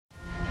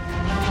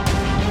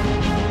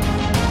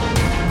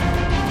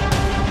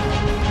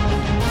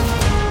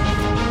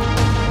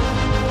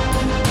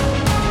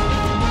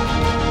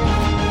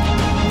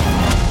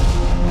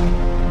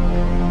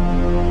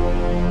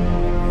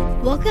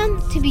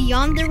to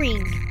Beyond the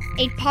Ring,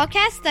 a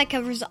podcast that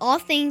covers all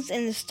things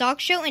in the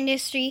stock show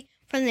industry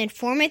from the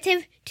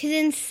informative to the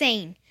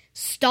insane,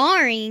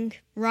 starring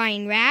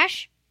Ryan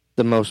Rash.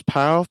 The most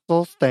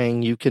powerful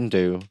thing you can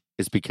do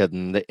is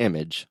become the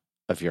image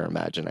of your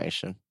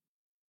imagination.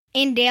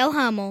 And Dale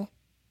Hummel.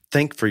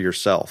 Think for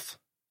yourself.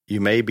 You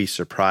may be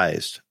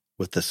surprised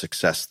with the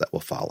success that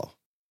will follow.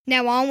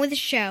 Now on with the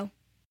show.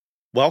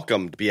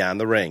 Welcome to Beyond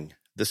the Ring.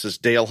 This is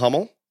Dale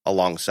Hummel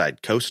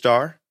alongside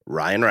co-star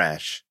Ryan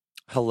Rash.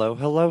 Hello,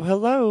 hello,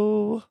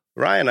 hello.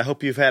 Ryan, I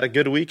hope you've had a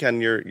good week on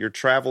your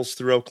travels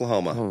through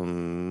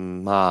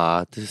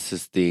Oklahoma. This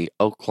is the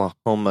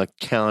Oklahoma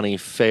County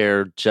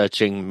Fair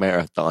Judging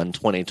Marathon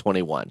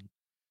 2021.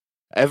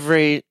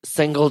 Every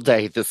single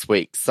day this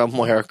week,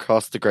 somewhere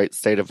across the great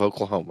state of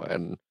Oklahoma.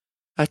 And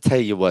I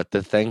tell you what,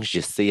 the things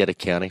you see at a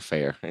county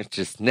fair, it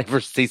just never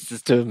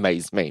ceases to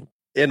amaze me.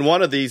 And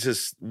one of these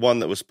is one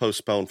that was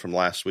postponed from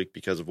last week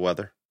because of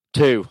weather.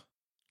 Two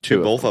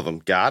Both of them.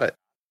 Got it.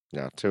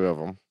 Yeah, two of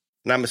them.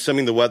 And I'm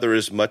assuming the weather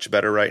is much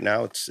better right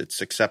now. It's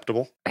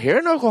acceptable. Here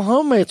in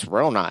Oklahoma, it's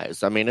real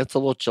nice. I mean, it's a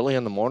little chilly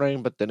in the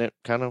morning, but then it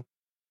kind of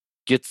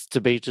gets to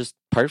be just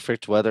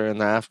perfect weather in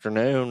the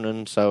afternoon.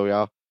 And so,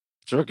 yeah,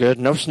 it's real good.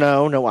 No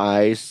snow, no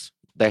ice.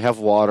 They have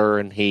water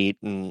and heat,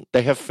 and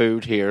they have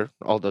food here,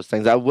 all those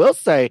things. I will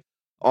say,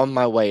 on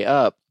my way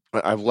up,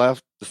 I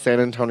left the San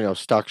Antonio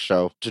Stock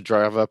Show to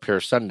drive up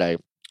here Sunday,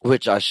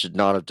 which I should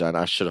not have done.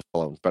 I should have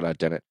flown, but I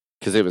didn't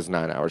because it was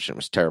 9 hours and it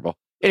was terrible.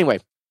 Anyway,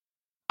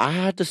 I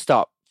had to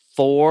stop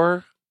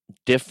 4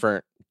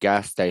 different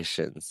gas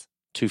stations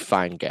to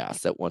find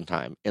gas at one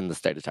time in the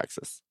state of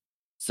Texas.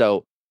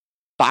 So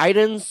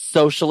Biden's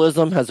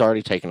socialism has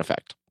already taken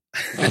effect.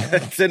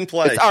 It's in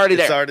play. It's already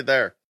there. It's already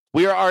there.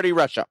 We are already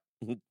Russia.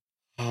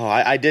 Oh,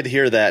 I did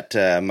hear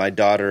that my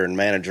daughter and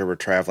manager were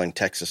traveling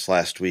Texas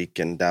last week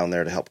and down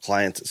there to help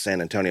clients at San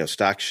Antonio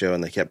Stock Show,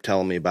 and they kept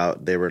telling me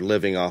about they were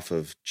living off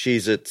of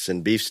Cheez-Its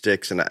and beef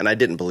sticks, and I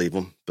didn't believe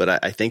them, but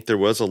I think there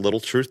was a little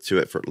truth to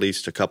it for at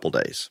least a couple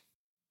days.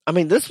 I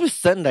mean, this was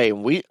Sunday,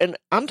 and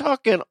I'm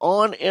talking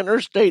on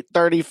Interstate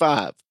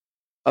 35,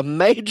 a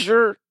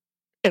major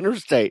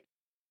interstate,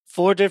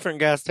 4 different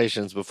gas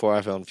stations before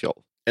I found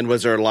fuel. And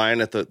was there a line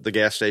at the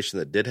gas station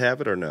that did have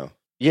it or no?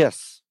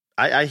 Yes.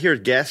 I hear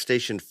gas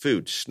station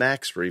food,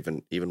 snacks were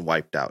even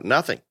wiped out.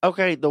 Nothing.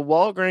 Okay, the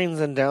Walgreens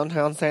in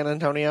downtown San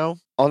Antonio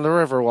on the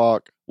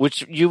Riverwalk,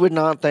 which you would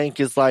not think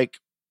is like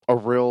a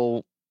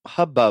real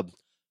hubbub.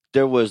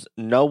 There was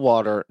no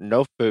water,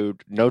 no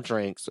food, no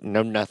drinks,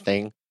 no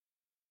nothing.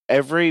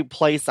 Every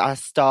place I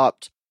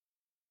stopped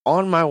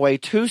on my way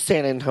to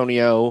San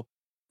Antonio,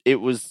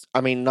 it was,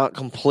 I mean, not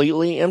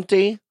completely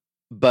empty,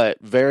 but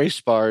very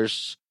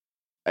sparse.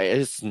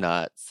 It's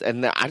nuts.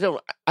 And I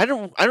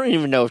don't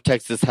even know if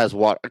Texas has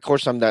water. Of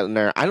course, I'm down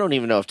there. I don't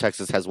even know if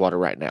Texas has water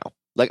right now.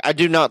 Like, I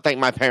do not think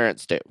my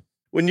parents do.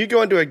 When you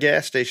go into a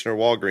gas station or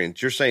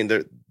Walgreens, you're saying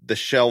the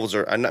shelves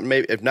are, not,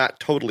 maybe if not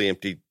totally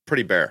empty,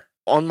 pretty bare.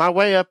 On my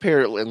way up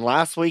here in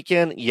last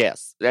weekend,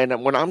 yes.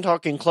 And when I'm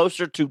talking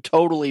closer to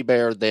totally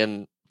bare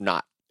than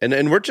not.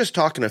 And we're just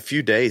talking a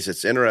few days.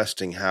 It's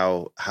interesting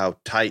how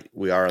tight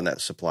we are on that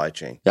supply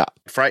chain. Yeah.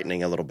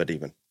 Frightening a little bit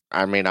even.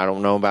 I mean, I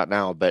don't know about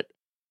now, but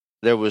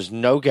there was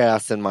no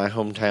gas in my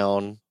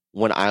hometown.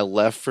 When I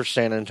left for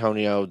San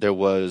Antonio, there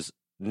was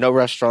no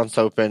restaurants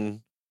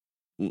open,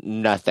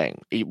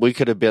 nothing. We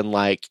could have been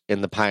like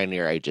in the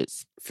pioneer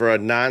ages. For a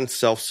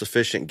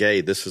non-self-sufficient gay,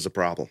 this is a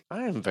problem.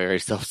 I am very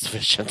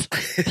self-sufficient.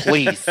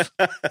 Please.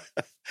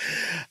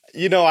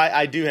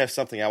 I do have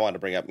something I want to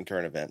bring up in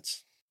current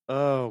events.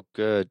 Oh,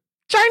 good.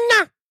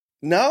 China!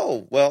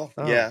 No. Well,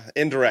 yeah,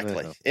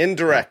 indirectly. Yeah.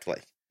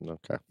 Indirectly.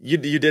 Okay. You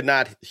did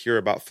not hear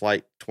about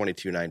Flight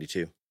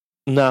 2292.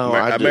 No,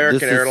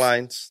 American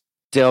Airlines.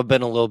 Still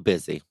been a little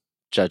busy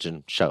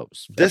judging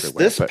shows.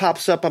 This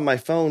pops up on my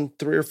phone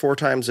 3 or 4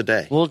 times a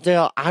day. Well,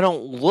 Dale, I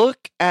don't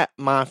look at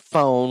my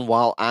phone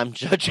while I'm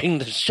judging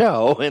the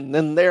show, and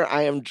then there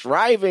I am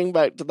driving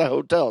back to the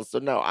hotel. So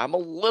no, I'm a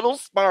little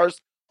sparse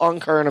on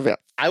current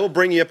events. I will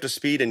bring you up to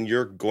speed, and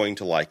you're going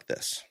to like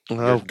this. Oh,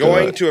 you're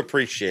going to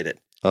appreciate it.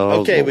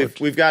 Oh, okay, Lord.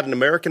 we've got an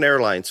American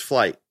Airlines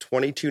Flight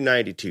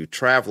 2292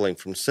 traveling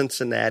from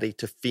Cincinnati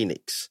to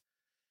Phoenix.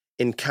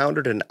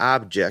 Encountered an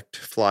object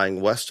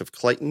flying west of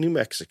Clayton, New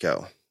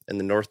Mexico, in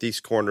the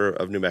northeast corner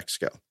of New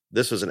Mexico.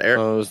 This was an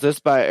is this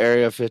by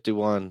Area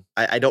 51?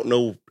 I don't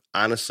know,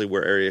 honestly,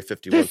 where Area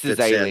 51 fits in. This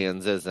is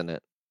aliens, isn't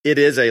it? It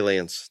is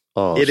aliens.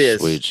 Oh, it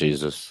is. Sweet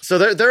Jesus. So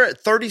they're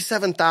at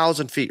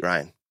 37,000 feet,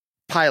 Ryan.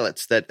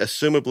 Pilots that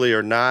assumably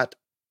are not,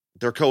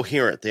 they're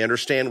coherent. They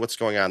understand what's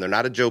going on. They're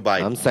not a Joe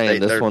Biden. I'm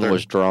saying this one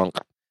was drunk.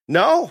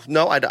 No,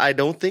 I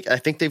don't think. I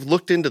think they've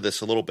looked into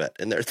this a little bit,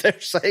 and they're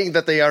saying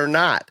that they are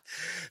not.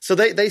 So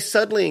they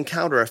suddenly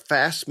encounter a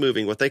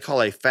fast-moving, what they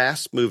call a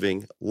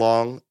fast-moving,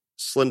 long,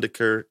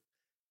 cylindrical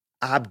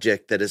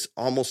object that is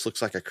almost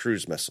looks like a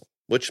cruise missile,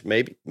 which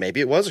maybe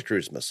it was a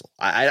cruise missile.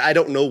 I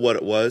don't know what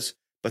it was,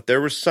 but there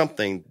was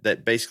something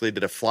that basically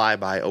did a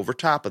flyby over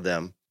top of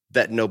them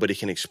that nobody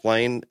can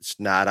explain. It's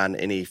not on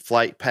any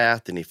flight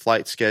path, any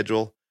flight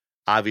schedule.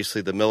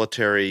 Obviously, the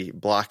military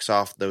blocks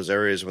off those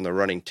areas when they're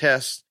running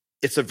tests.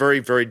 It's a very,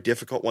 very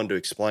difficult one to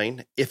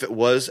explain. If it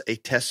was a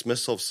test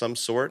missile of some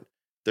sort,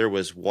 there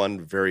was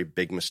one very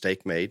big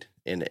mistake made,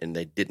 and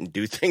they didn't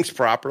do things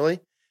properly.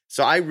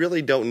 So I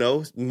really don't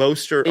know.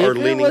 Most are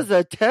leaning. If it was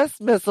a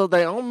test missile,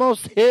 they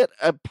almost hit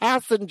a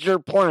passenger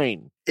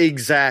plane.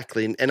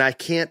 Exactly. And I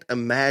can't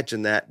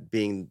imagine that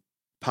being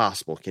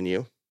possible. Can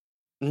you?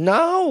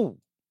 No.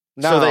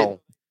 So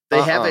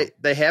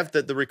they have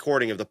the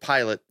recording of the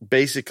pilot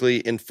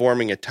basically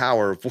informing a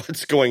tower of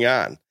what's going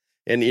on.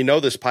 And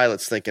this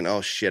pilot's thinking,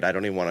 oh shit, I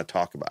don't even want to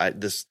talk about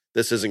this.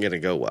 This isn't going to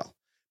go well.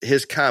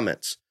 His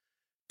comments: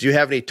 do you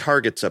have any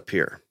targets up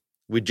here?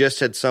 We just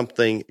had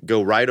something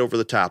go right over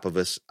the top of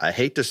us. I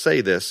hate to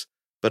say this,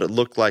 but it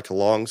looked like a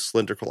long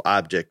cylindrical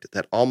object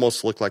that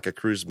almost looked like a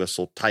cruise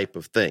missile type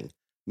of thing,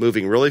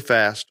 moving really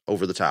fast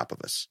over the top of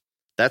us.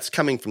 That's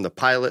coming from the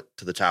pilot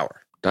to the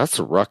tower. That's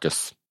a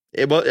ruckus.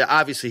 Well,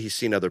 obviously, he's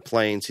seen other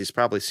planes. He's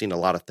probably seen a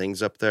lot of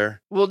things up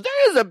there. Well,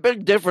 there is a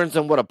big difference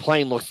in what a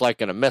plane looks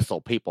like in a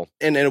missile, people.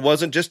 And it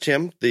wasn't just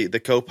him. The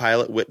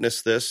co-pilot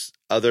witnessed this.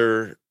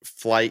 Other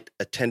flight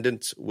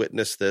attendants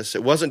witnessed this.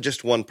 It wasn't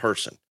just one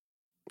person.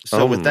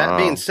 So with that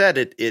being said,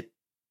 it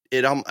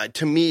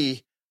to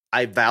me,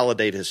 I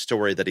validate his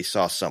story that he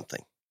saw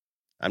something.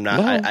 I'm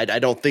not. No. I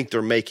don't think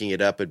they're making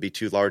it up. It'd be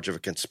too large of a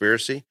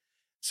conspiracy.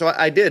 So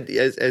I did,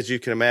 as you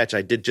can imagine,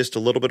 I did just a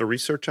little bit of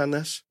research on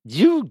this.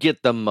 You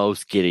get the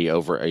most giddy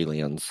over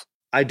aliens.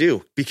 I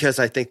do, because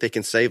I think they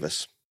can save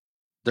us.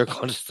 They're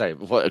going to say,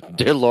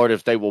 dear Lord,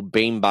 if they will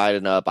beam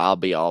Biden up, I'll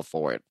be all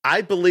for it.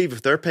 I believe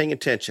if they're paying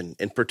attention,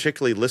 and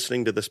particularly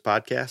listening to this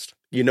podcast,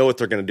 you know what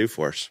they're going to do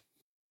for us.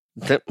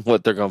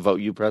 What, they're going to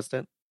vote you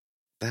president?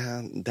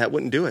 That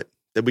wouldn't do it.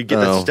 That we'd get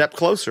a step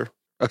closer.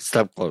 A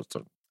step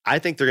closer. I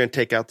think they're going to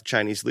take out the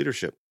Chinese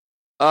leadership.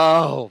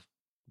 Oh,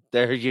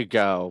 there you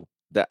go.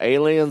 The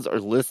aliens are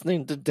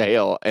listening to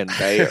Dale, and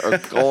they are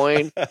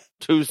going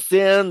to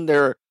send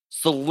their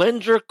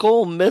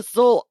cylindrical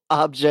missile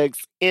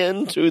objects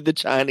into the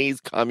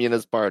Chinese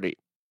Communist Party.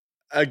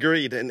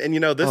 Agreed. And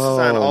this is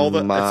on all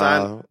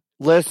the...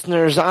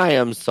 Listeners, I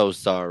am so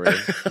sorry.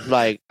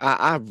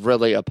 I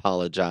really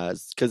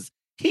apologize, because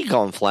he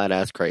gone flat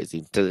ass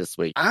crazy to this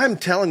week. I'm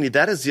telling you,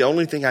 that is the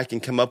only thing I can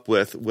come up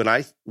with when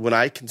I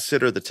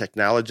consider the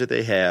technology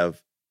they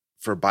have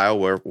for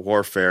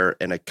biowarfare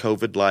and a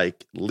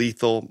COVID-like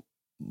lethal,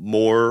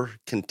 more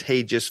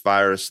contagious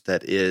virus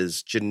that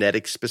is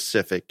genetic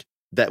specific,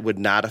 that would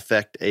not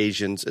affect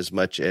Asians as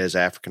much as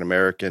African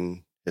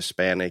American,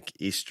 Hispanic,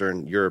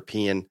 Eastern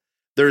European.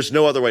 There's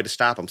no other way to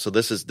stop them. So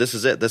this is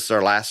it. This is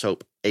our last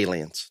hope.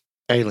 Aliens.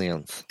 They're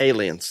going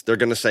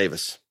to save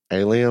us.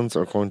 Aliens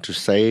are going to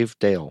save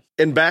Dale.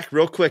 And back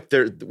real quick,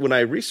 when I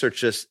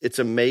researched this, it's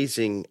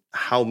amazing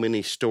how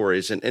many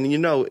stories, and kind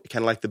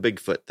of like the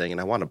Bigfoot thing, and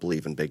I want to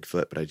believe in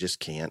Bigfoot, but I just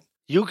can't.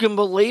 You can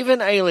believe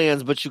in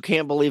aliens, but you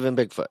can't believe in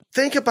Bigfoot.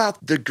 Think about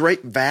the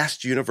great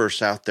vast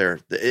universe out there.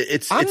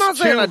 I'm not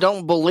saying I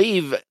don't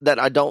believe that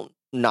I don't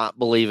not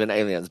believe in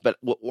aliens, but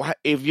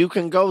if you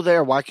can go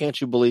there, why can't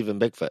you believe in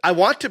Bigfoot? I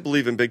want to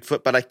believe in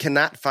Bigfoot, but I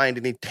cannot find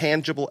any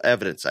tangible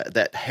evidence.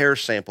 That hair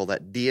sample,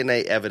 that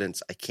DNA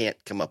evidence, I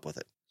can't come up with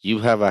it.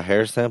 You have a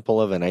hair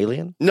sample of an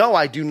alien? No,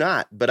 I do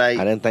not. But I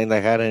didn't think they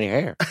had any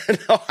hair.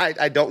 No,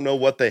 I don't know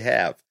what they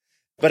have.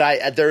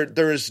 But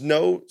there is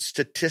no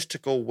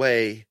statistical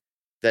way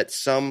that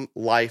some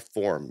life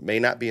form, may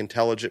not be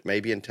intelligent, may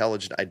be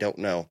intelligent, I don't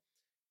know.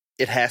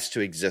 It has to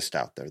exist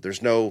out there.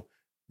 There's no...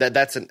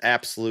 That's an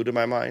absolute in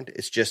my mind.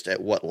 It's just at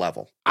what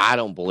level. I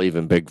don't believe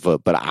in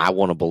Bigfoot, but I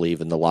want to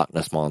believe in the Loch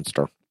Ness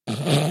Monster.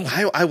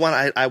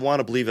 I want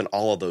to believe in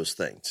all of those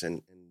things,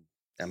 and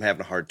I'm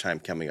having a hard time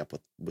coming up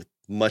with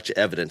much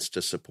evidence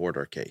to support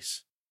our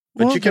case.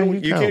 But well, you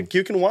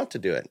can want to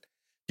do it.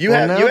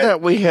 That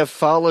we have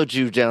followed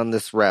you down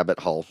this rabbit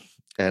hole,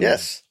 and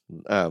yes,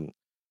 I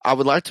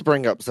would like to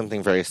bring up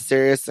something very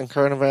serious in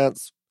current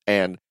events,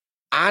 and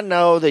I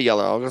know that y'all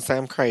are all going to say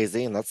I'm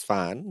crazy, and that's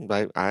fine.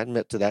 I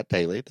admit to that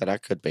daily, that I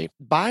could be.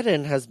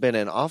 Biden has been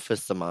in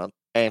office a month,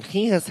 and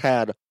he has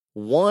had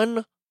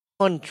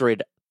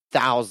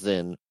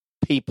 100,000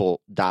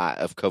 people die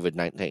of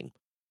COVID-19.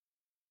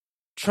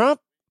 Trump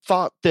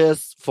fought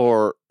this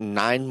for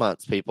 9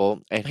 months,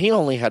 people, and he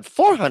only had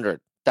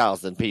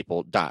 400,000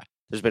 people die.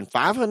 There's been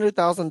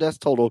 500,000 deaths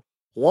total.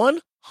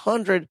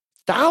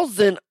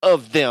 100,000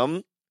 of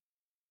them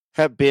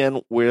have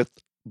been with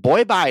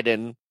boy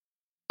Biden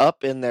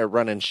up in there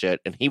running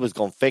shit, and he was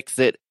going to fix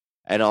it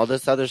and all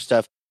this other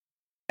stuff.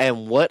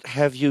 And what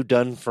have you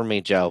done for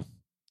me, Joe?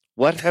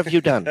 What have you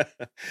done?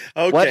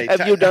 What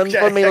have you done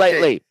for me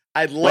lately?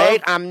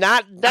 Wait, I'm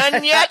not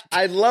done yet.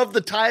 I love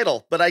the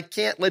title, but I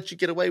can't let you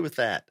get away with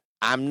that.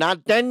 I'm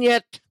not done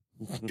yet.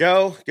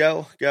 Go.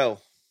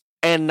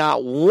 And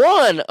not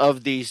one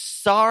of these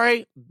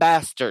sorry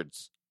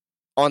bastards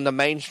on the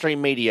mainstream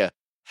media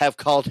have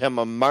called him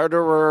a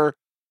murderer,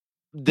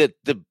 that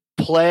the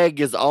plague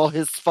is all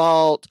his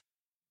fault.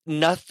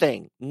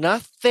 Nothing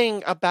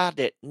about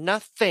it.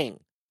 Nothing.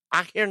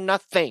 I hear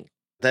nothing.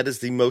 That is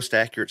the most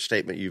accurate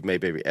statement you've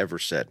maybe ever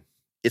said.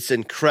 It's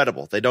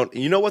incredible. They don't.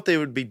 You know what they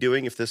would be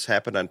doing if this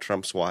happened on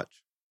Trump's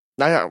watch?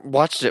 I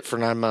watched it for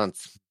 9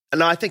 months.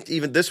 No, I think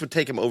even this would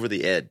take him over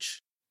the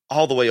edge,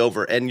 all the way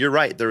over. And you're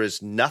right. There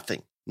is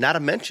nothing. Not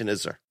a mention,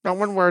 is there? Not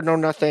one word, no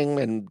nothing,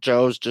 and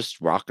Joe's just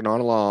rocking on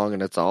along,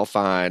 and it's all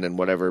fine and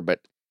whatever, but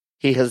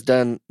he has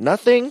done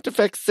nothing to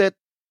fix it,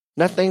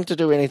 nothing to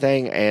do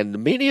anything, and the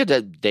media,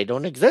 they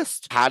don't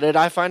exist. How did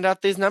I find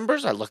out these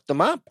numbers? I looked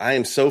them up. I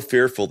am so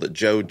fearful that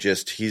Joe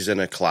he's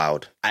in a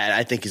cloud.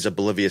 I think he's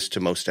oblivious to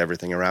most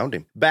everything around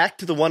him. Back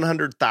to the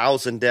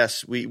 100,000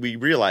 deaths, we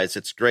realize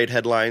it's great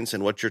headlines,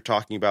 and what you're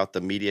talking about,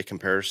 the media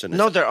comparison.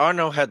 No, there are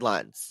no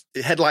headlines.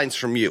 Headlines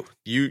from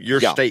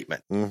your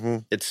statement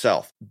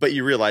itself. But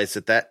you realize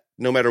that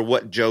no matter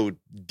what Joe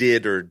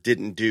did or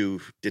didn't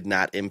do, did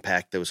not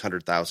impact those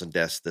 100,000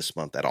 deaths this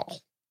month at all.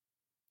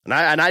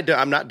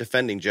 I'm not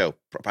defending Joe.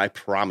 I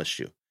promise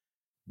you,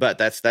 but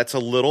that's a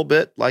little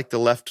bit like the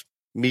left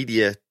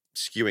media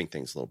skewing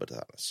things a little bit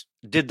on us.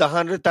 Did the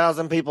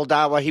 100,000 people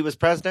die while he was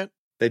president?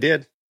 They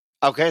did.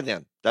 Okay,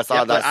 then that's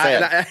all I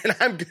said.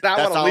 I'm good.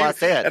 That's all I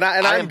said. And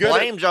I didn't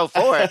blame Joe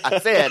for it. I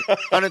said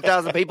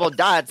 100,000 people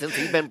died since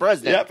he's been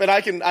president.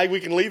 Yep, and we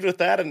can leave it at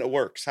that, and it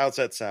works. How's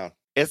that sound?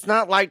 It's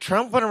not like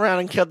Trump went around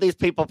and killed these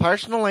people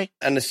personally.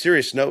 On a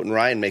serious note, and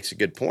Ryan makes a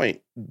good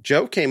point,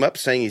 Joe came up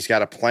saying he's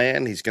got a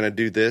plan. He's going to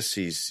do this.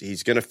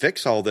 He's going to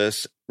fix all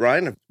this.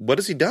 Ryan, what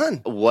has he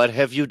done? What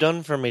have you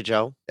done for me,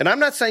 Joe? And I'm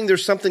not saying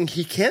there's something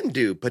he can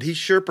do, but he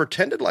sure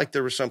pretended like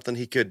there was something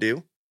he could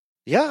do.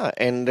 Yeah,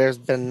 and there's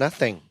been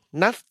nothing.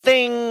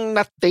 Nothing,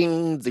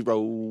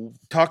 zero.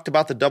 Talked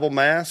about the double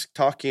mask,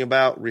 talking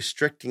about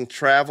restricting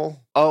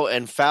travel. Oh,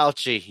 and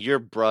Fauci, your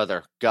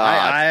brother. God.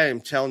 I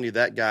am telling you,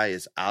 that guy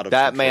is out of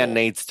that control. Man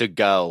needs to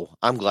go.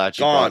 I'm glad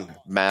you gone.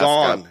 brought mask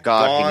up.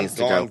 God, he needs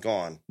to go.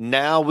 Gone.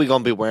 Now we're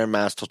going to be wearing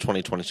masks till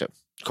 2022,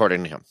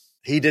 according to him.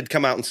 He did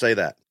come out and say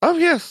that. Oh,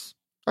 yes.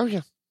 Oh,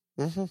 yeah.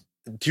 Mm-hmm.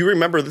 Do you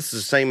remember this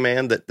is the same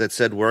man that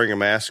said wearing a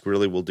mask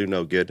really will do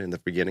no good in the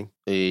beginning?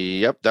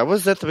 Yep, that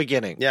was at the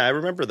beginning. Yeah, I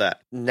remember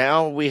that.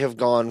 Now we have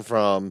gone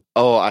from,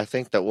 I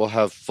think that we'll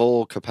have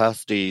full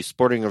capacity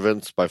sporting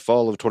events by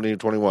fall of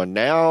 2021.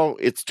 Now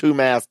it's 2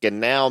 masks,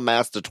 and now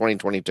mask to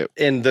 2022.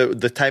 And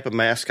the type of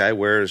mask I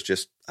wear is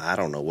just, I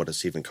don't know what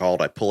it's even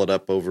called. I pull it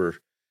up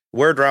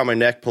wear it around my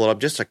neck, pull it up,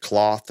 just a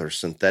cloth or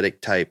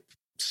synthetic type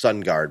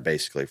sun guard,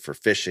 basically, for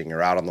fishing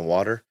or out on the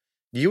water.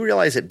 You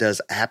realize it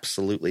does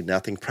absolutely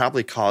nothing,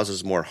 probably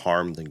causes more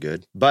harm than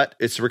good, but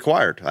it's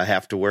required. I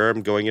have to wear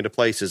them going into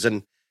places.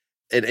 And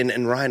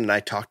Ryan and I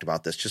talked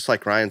about this, just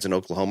like Ryan's in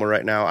Oklahoma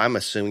right now. I'm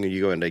assuming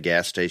you go into a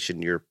gas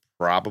station, you're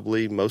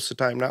probably most of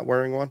the time not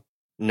wearing one.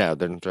 No,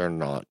 they're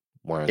not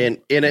wearing.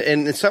 And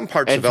in some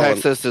parts of Illinois,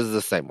 Texas is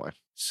the same way.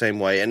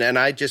 Same way. And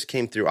I just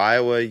came through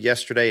Iowa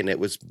yesterday, and it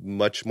was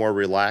much more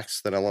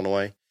relaxed than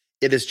Illinois.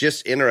 It is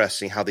just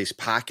interesting how these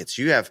pockets,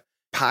 you have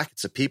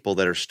pockets of people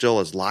that are still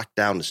as locked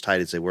down as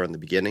tight as they were in the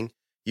beginning.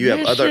 You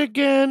have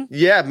Michigan.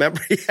 Yeah,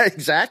 remember? Yeah,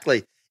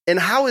 exactly. And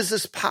how is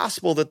this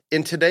possible that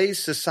in today's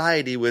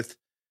society with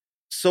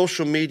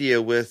social media,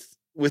 with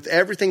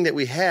everything that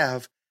we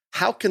have,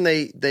 how can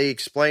they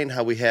explain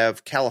how we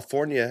have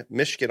California,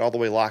 Michigan all the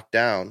way locked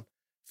down,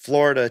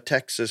 Florida,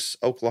 Texas,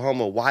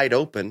 Oklahoma wide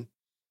open,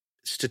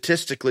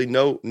 statistically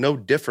no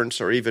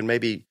difference, or even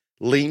maybe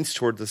leans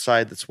toward the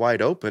side that's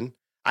wide open?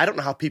 I don't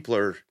know how people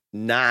are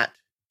not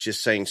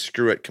just saying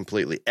screw it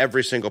completely.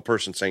 Every single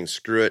person saying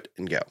screw it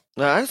and go.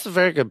 No, that's a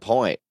very good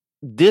point.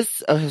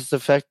 This has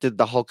affected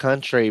the whole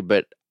country,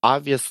 but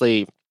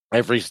obviously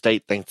every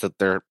state thinks that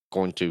they're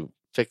going to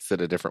fix it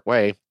a different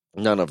way.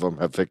 None of them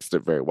have fixed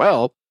it very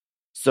well.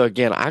 So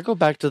again, I go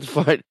back to the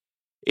point.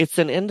 It's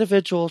an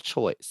individual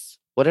choice.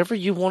 Whatever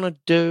you want to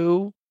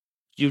do,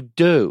 you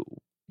do.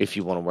 If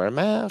you want to wear a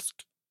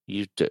mask,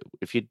 you do.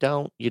 If you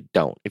don't, you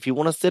don't. If you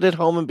want to sit at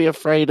home and be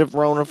afraid of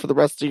Rona for the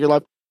rest of your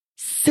life,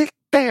 sit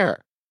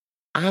there.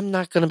 I'm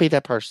not going to be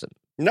that person.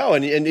 No,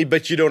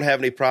 but you don't have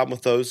any problem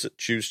with those that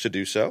choose to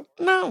do so?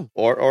 No.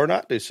 Or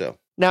not do so?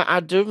 Now, I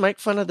do make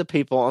fun of the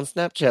people on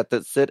Snapchat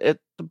that sit at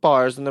the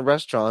bars and the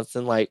restaurants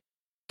and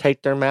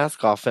take their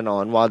mask off and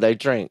on while they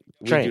drink.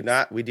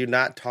 We do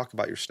not talk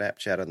about your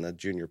Snapchat on the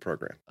junior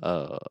program.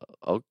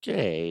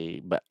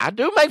 Okay. But I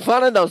do make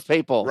fun of those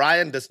people.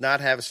 Ryan does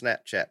not have a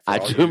Snapchat. I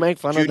do make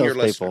fun of those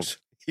listeners.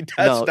 people. He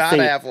does not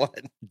have one.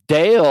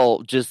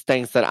 Dale just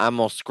thinks that I'm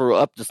going to screw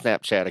up the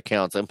Snapchat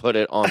accounts and put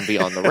it on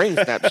Beyond the Ring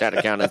Snapchat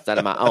account instead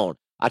of my own.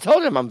 I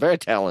told him I'm very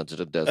talented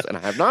at this, and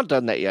I have not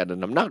done that yet,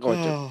 and I'm not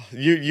going to.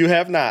 You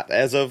have not,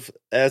 as of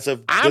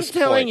I'm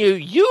telling you,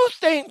 you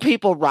think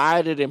people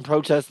rioted and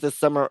protest this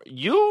summer?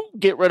 You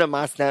get rid of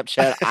my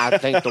Snapchat, I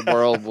think the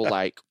world will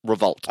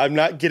revolt. I'm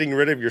not getting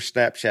rid of your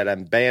Snapchat.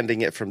 I'm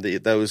banning it from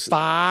those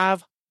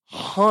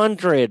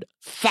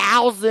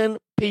 500,000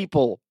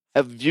 people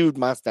have viewed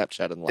my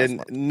Snapchat in the last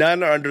month. And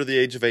none are under the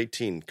age of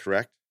 18,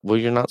 correct? Well,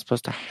 you're not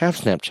supposed to have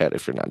Snapchat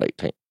if you're not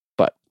 18.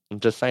 But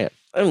I'm just saying.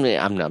 I mean,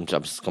 I'm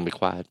just going to be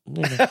quiet.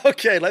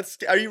 Okay,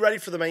 are you ready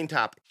for the main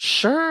topic?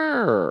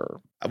 Sure.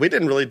 We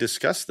didn't really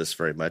discuss this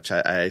very much.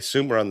 I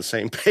assume we're on the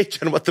same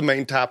page on what the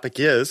main topic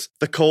is.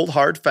 The cold,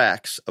 hard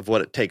facts of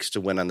what it takes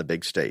to win on the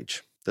big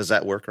stage. Does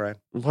that work, Ryan?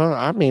 Well,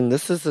 I mean,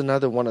 this is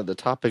another one of the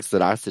topics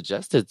that I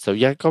suggested. So,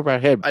 yeah, go right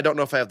ahead. I don't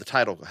know if I have the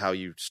title,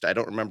 I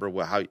don't remember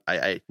how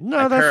I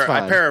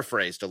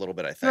paraphrased a little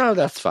bit, I think. No,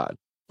 that's fine.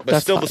 But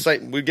that's still fine. the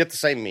same. We get the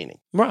same meaning.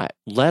 Right.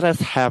 Let us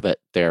have it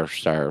there,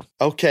 sir.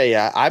 Okay,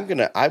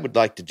 I would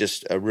like to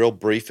just a real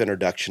brief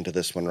introduction to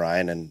this one,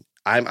 Ryan, and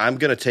I'm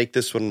going to take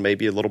this one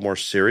maybe a little more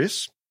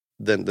serious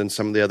than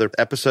some of the other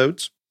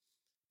episodes,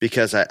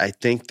 because I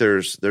think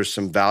there's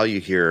some value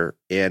here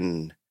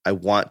in, I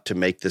want to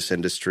make this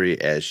industry,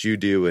 as you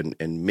do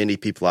and many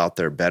people out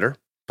there, better.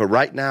 But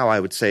right now, I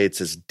would say it's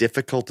as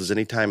difficult as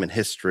any time in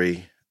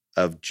history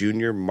of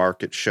junior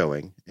market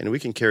showing, and we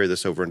can carry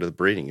this over into the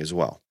breeding as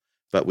well.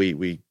 But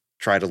we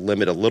try to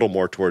limit a little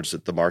more towards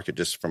the market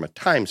just from a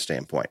time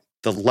standpoint.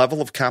 The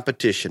level of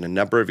competition and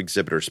number of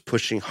exhibitors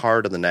pushing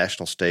hard on the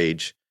national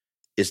stage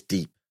is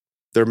deep.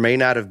 There may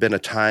not have been a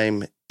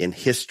time in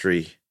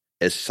history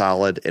as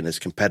solid and as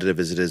competitive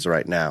as it is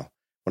right now.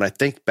 When I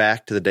think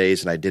back to the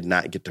days, and I did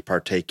not get to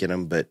partake in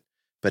them, but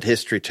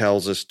history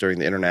tells us during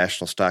the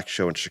International Stock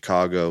Show in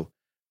Chicago,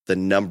 the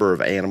number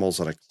of animals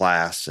on a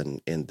class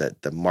and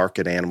that the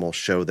market animal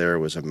show there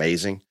was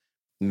amazing.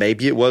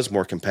 Maybe it was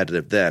more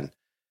competitive then.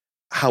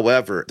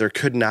 However, there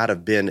could not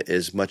have been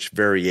as much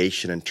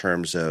variation in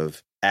terms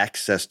of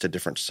access to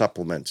different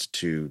supplements,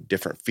 to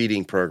different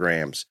feeding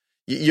programs.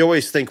 You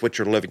always think what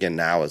you're living in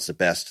now is the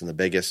best and the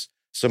biggest.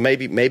 So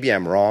maybe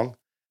I'm wrong,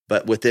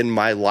 but within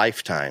my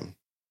lifetime,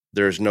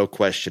 there is no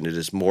question it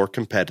is more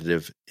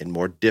competitive and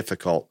more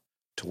difficult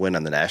to win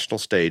on the national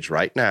stage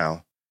right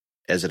now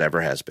as it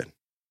ever has been.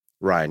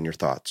 Ryan, your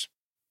thoughts?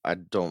 I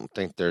don't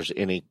think there's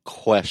any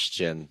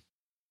question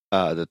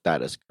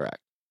that is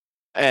correct.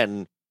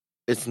 And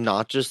it's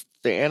not just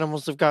the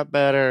animals have got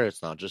better.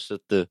 It's not just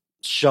that the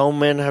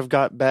showmen have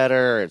got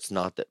better. It's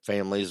not that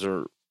families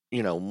are,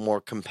 more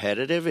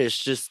competitive.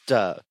 It's just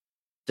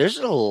there's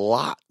a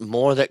lot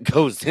more that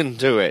goes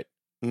into it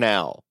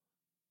now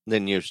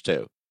than used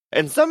to.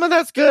 And some of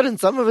that's good and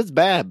some of it's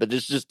bad, but it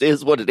just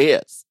is what it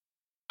is.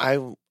 I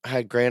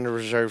had Grand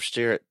Reserve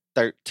steer at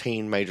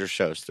 13 major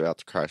shows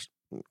throughout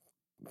the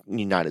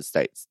United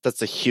States.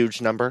 That's a huge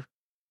number.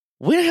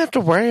 We don't have to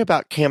worry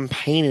about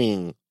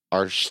campaigning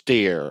our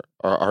steer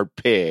or our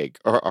pig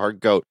or our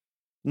goat.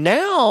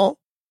 Now,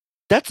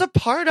 that's a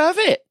part of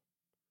it.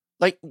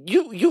 Like,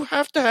 you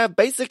have to have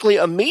basically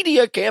a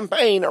media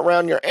campaign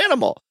around your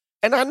animal.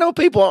 And I know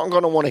people aren't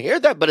going to want to hear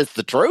that, but it's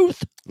the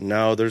truth.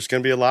 No, there's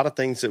going to be a lot of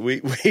things that we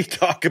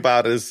talk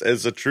about as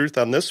the truth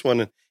on this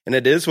one, and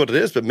it is what it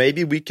is. But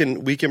maybe we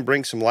can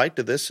bring some light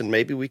to this, and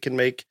maybe we can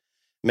make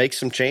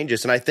some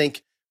changes. And I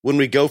think when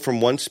we go from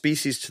one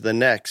species to the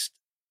next,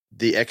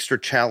 the extra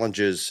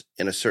challenges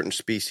in a certain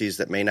species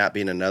that may not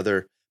be in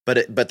another,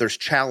 but there's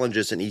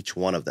challenges in each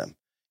one of them.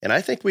 And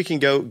I think we can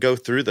go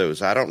through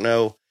those. I don't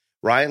know.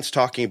 Ryan's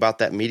talking about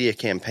that media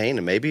campaign,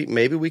 and maybe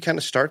we kind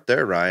of start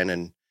there,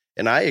 Ryan.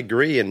 And I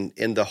agree. And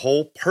the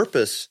whole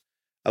purpose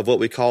of what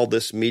we call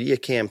this media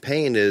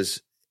campaign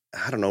is,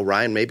 I don't know,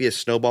 Ryan, maybe a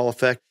snowball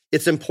effect.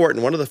 It's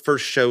important. One of the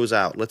first shows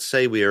out, let's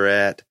say we are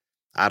at,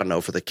 I don't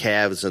know, for the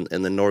calves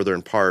in the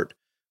northern part,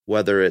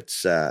 whether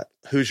it's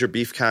Hoosier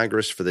Beef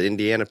Congress for the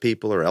Indiana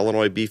people or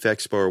Illinois Beef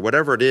Expo or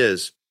whatever it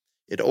is,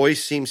 it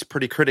always seems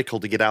pretty critical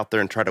to get out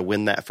there and try to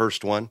win that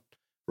first one.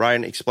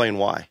 Ryan, explain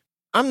why.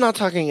 I'm not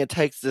talking it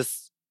takes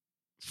this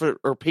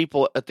or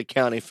people at the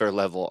county fair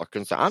level are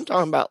concerned. I'm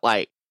talking about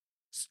like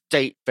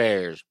state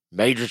fairs,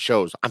 major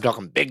shows. I'm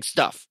talking big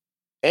stuff.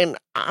 And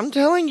I'm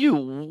telling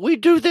you, we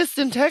do this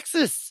in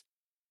Texas.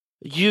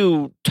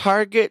 You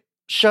target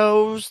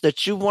shows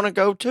that you want to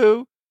go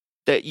to,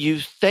 that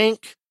you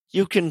think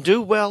you can do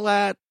well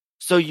at,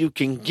 so you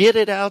can get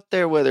it out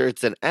there, whether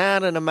it's an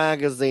ad in a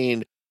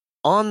magazine,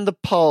 on the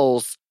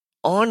Pulse,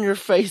 on your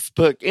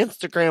Facebook,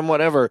 Instagram,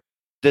 whatever,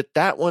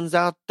 that one's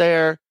out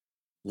there,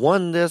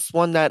 won this,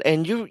 won that.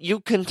 And you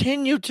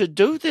continue to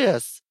do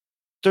this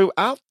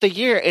throughout the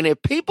year. And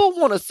if people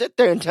want to sit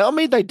there and tell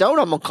me they don't,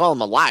 I'm going to call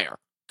them a liar.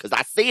 Because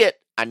I see it.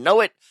 I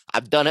know it.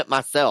 I've done it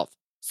myself.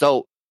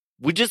 So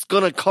we're just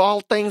going to call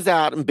things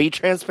out and be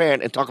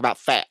transparent and talk about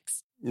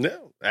facts.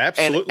 No,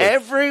 absolutely. And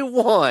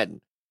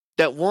everyone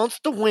that wants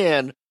to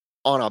win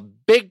on a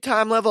big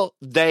time level,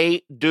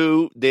 they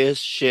do this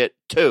shit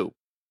too.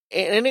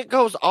 And it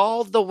goes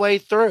all the way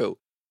through.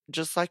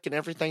 Just like in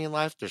everything in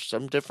life, there's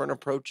some different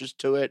approaches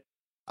to it.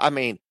 I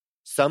mean,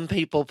 some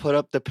people put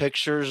up the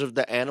pictures of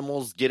the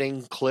animals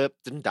getting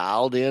clipped and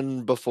dialed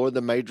in before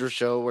the major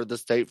show or the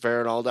state fair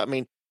and all that. I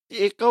mean,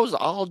 it goes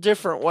all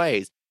different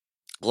ways.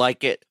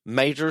 Like at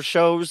major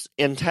shows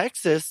in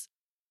Texas,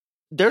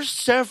 they're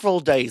several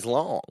days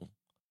long.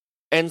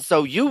 And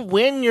so you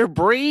win your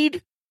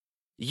breed,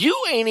 you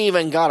ain't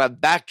even got a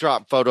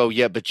backdrop photo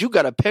yet, but you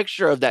got a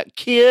picture of that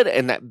kid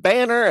and that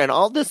banner and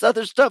all this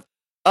other stuff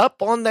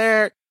up on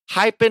there,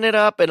 hyping it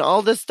up and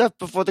all this stuff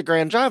before the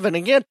grand drive. And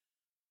again,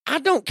 I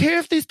don't care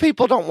if these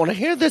people don't want to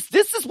hear this.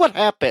 This is what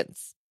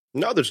happens.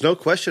 No, there's no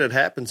question it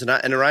happens.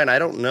 And Ryan, I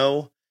don't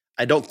know.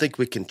 I don't think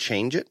we can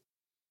change it.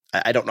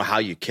 I don't know how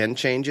you can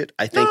change it.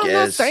 I think I'm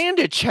not saying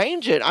to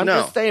change it. I'm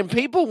just saying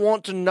people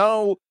want to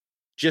know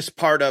just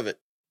part of it.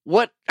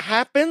 What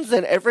happens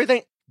and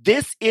everything.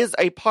 This is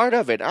a part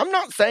of it. I'm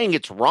not saying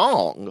it's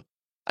wrong.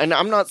 And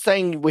I'm not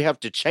saying we have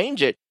to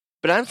change it.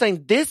 But I'm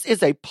saying this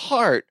is a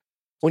part.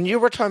 When you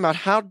were talking about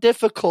how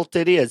difficult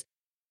it is,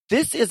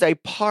 this is a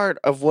part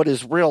of what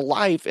is real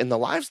life in the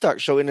livestock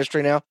show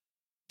industry now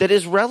that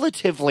is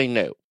relatively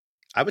new.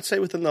 I would say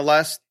within the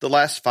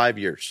last 5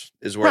 years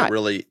is where it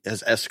really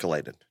has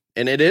escalated.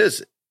 And it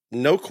is,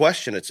 no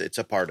question, it's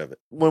a part of it.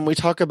 When we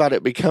talk about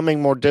it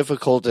becoming more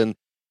difficult and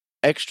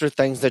extra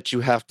things that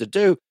you have to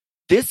do,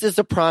 this is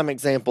a prime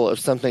example of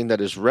something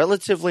that is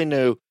relatively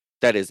new,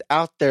 that is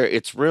out there,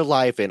 it's real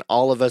life, and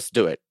all of us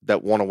do it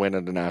that want to win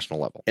at the national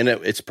level. And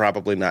it's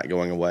probably not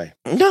going away.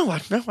 No, I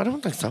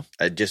don't think so.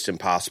 Just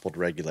impossible to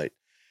regulate.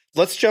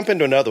 Let's jump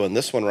into another one.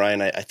 This one,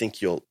 Ryan, I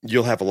think you'll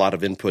have a lot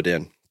of input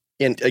in.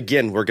 And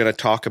again, we're going to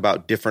talk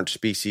about different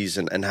species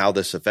and how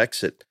this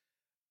affects it.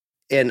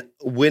 And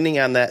winning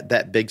on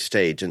that big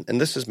stage, and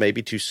this is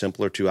maybe too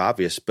simple or too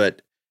obvious,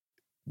 but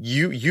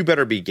you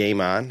better be game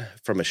on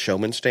from a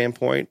showman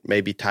standpoint,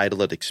 maybe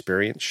title it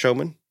experienced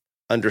showman,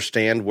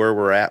 understand where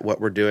we're at,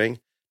 what we're doing.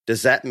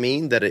 Does that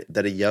mean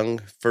that a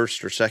young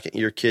first or second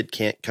year kid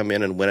can't come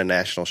in and win a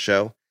national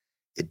show?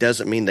 It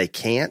doesn't mean they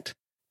can't,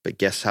 but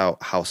guess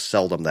how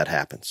seldom that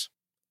happens.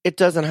 It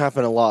doesn't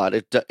happen a lot.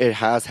 It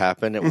has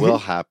happened. It will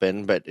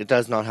happen, but it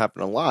does not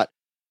happen a lot.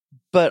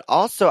 But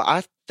also,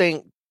 I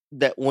think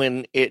that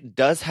when it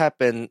does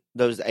happen,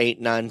 those 8,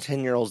 9,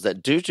 10-year-olds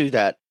that do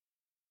that,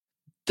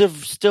 they're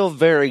still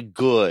very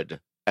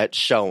good at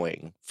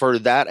showing for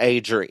that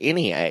age or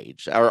any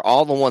age, or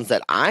all the ones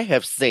that I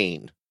have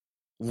seen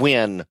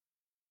win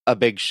a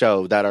big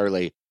show that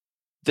early.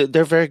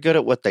 They're very good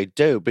at what they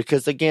do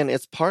because, again,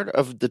 it's part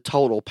of the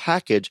total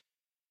package.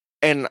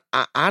 And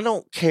I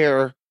don't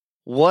care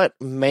what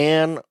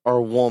man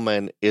or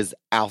woman is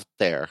out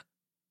there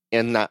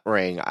in that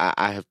ring.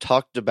 I have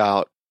talked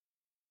about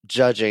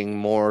judging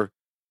more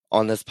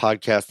on this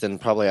podcast than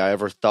probably I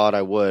ever thought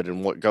I would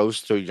and what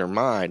goes through your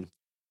mind.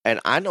 And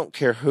I don't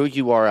care who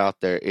you are out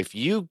there. If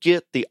you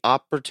get the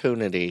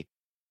opportunity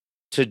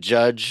to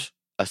judge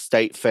a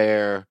state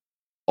fair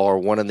or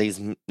one of these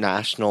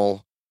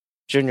national,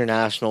 junior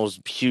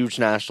nationals, huge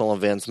national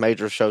events,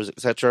 major shows,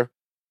 etc.,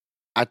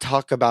 I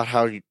talk about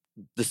how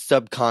the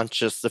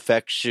subconscious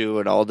affects you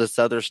and all this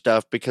other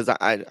stuff because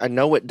I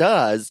know it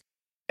does.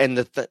 And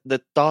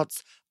the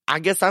thoughts, I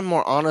guess I'm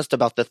more honest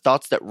about the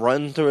thoughts that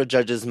run through a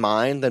judge's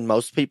mind than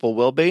most people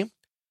will be.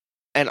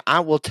 And I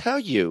will tell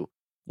you,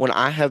 when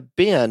I have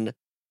been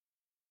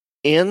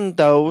in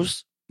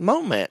those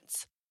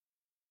moments,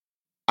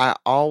 I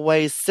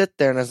always sit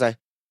there and I say,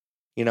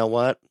 you know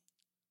what?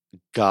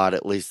 God,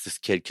 at least this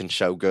kid can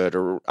show good.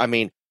 Or, I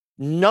mean,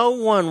 no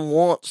one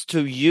wants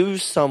to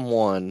use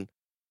someone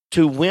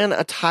to win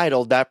a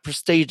title that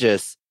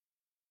prestigious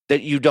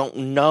that you don't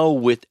know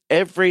with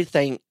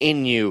everything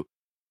in you.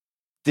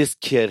 This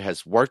kid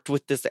has worked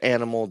with this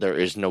animal. There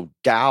is no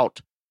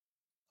doubt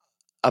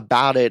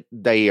about it.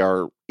 They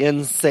are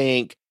in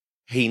sync.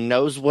 He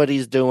knows what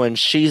he's doing.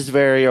 She's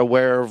very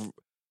aware of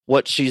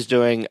what she's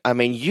doing. I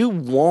mean, you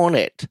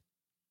want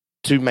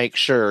to make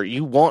sure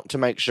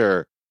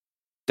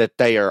that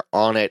they are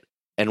on it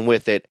and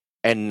with it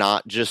and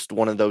not just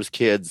one of those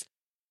kids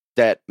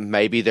that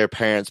maybe their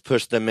parents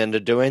push them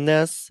into doing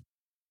this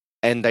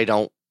and they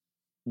don't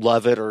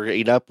love it or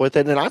eat up with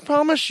it. And I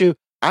promise you,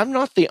 I'm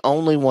not the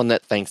only one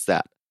that thinks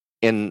that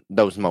in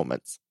those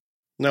moments.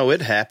 No,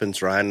 it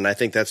happens, Ryan. And I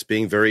think that's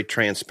being very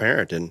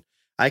transparent. And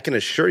I can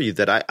assure you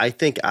that I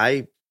think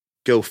I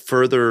go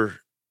further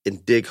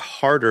and dig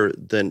harder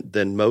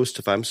than most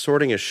if I'm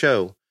sorting a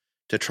show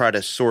to try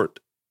to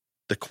sort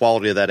the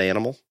quality of that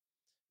animal.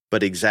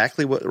 But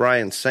exactly what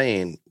Ryan's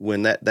saying,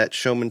 when that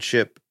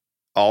showmanship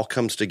all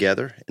comes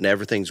together and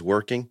everything's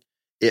working,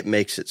 it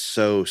makes it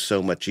so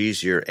much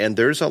easier. And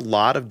there's a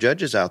lot of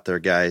judges out there,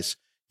 guys.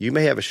 You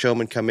may have a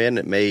showman come in.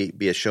 It may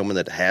be a showman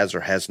that has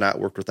or has not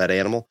worked with that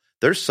animal.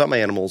 There's some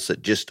animals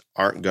that just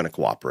aren't going to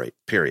cooperate,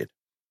 period.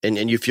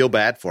 And you feel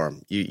bad for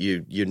them.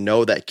 You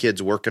know that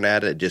kid's working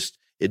at it.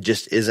 It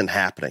just isn't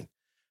happening.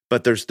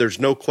 But there's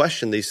no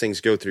question these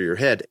things go through your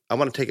head. I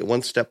want to take it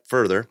one step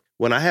further.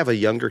 When I have a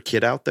younger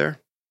kid out there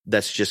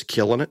that's just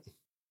killing it,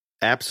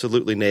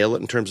 absolutely nail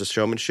it in terms of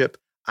showmanship,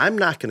 I'm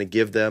not going to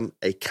give them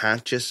a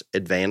conscious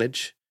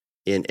advantage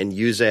and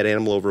use that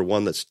animal over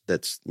one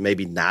that's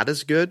maybe not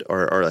as good,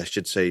 or I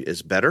should say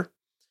is better.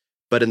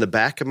 But in the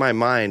back of my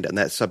mind and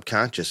that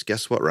subconscious,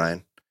 guess what,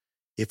 Ryan?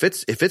 If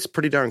it's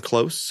pretty darn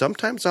close,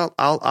 sometimes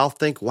I'll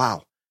think,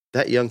 wow,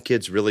 that young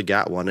kid's really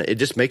got one. It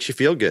just makes you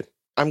feel good.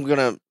 I'm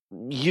gonna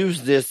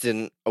use this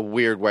in a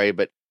weird way,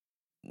 but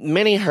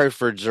mini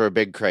Herefords are a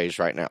big craze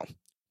right now.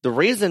 The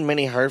reason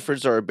mini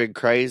Herefords are a big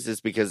craze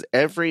is because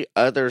every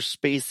other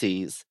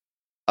species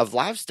of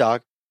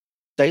livestock,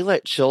 they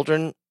let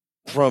children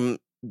from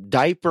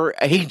diaper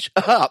age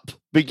up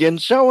begin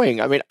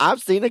showing. I mean,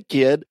 I've seen a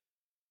kid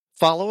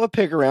follow a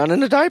pig around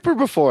in a diaper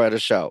before at a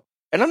show.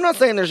 And I'm not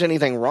saying there's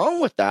anything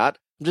wrong with that.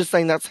 I'm just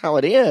saying that's how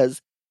it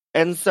is.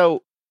 And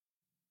so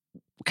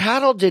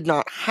cattle did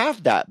not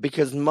have that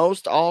because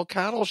most all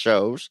cattle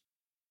shows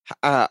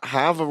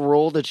have a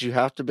rule that you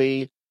have to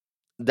be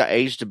the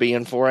age to be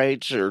in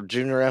 4-H or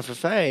junior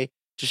FFA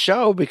to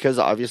show, because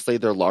obviously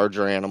they're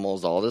larger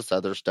animals, all this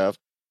other stuff.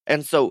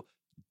 And so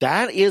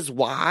that is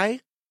why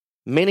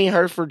Mini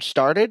Hereford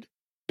started,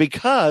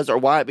 or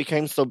why it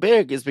became so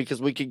big, is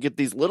because we could get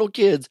these little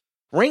kids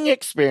ring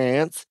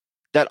experience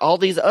that all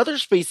these other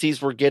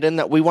species were getting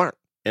that we weren't.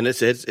 And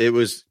it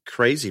was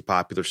crazy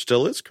popular,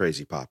 still is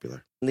crazy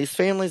popular. And these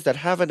families that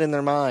have it in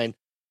their mind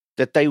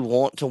that they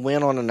want to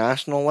win on a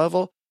national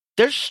level,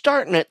 they're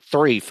starting at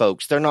 3,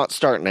 folks. They're not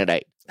starting at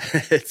 8.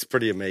 It's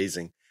pretty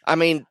amazing. I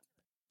mean,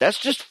 that's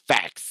just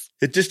facts.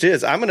 It just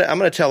is. I'm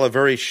gonna tell a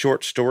very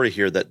short story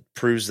here that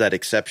proves that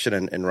exception,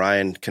 and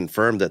Ryan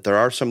confirmed that there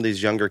are some of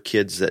these younger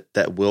kids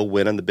that will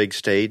win on the big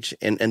stage,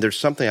 and there's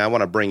something I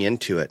want to bring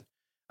into it.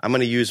 I'm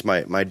going to use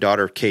my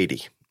daughter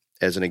Katie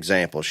as an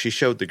example. She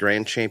showed the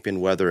grand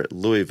champion weather at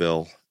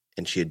Louisville,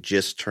 and she had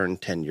just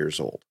turned 10 years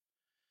old.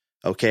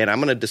 Okay, and I'm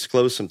going to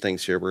disclose some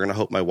things here. We're going to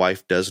hope my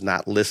wife does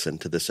not listen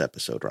to this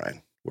episode,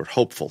 Ryan. We're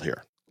hopeful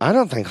here. I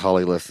don't think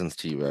Holly listens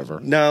to you ever.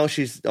 No,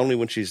 she's only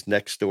when she's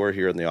next door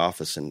here in the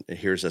office and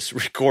hears us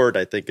record,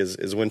 I think,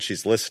 is when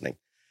she's listening.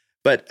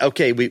 But,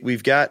 okay,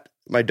 we've got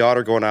my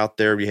daughter going out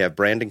there. We have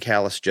Brandon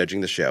Callis judging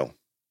the show.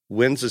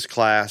 Wins his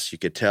class. You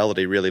could tell that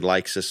he really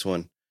likes this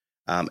one.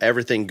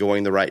 Everything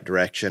going the right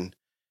direction.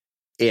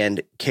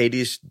 And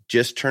Katie's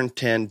just turned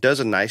 10,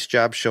 does a nice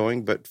job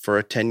showing, but for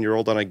a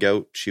 10-year-old on a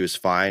goat, she was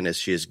fine. Is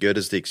she as good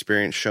as the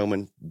experienced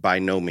showman? By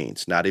no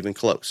means, not even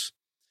close.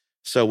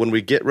 So when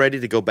we get ready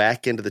to go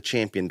back into the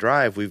champion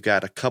drive, we've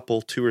got a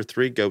couple, 2 or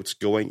 3 goats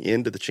going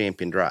into the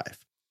champion drive.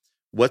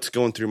 What's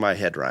going through my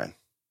head, Ryan?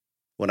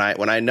 When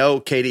I know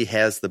Katie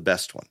has the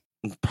best one.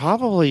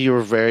 Probably you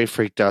were very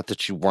freaked out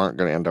that you weren't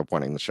going to end up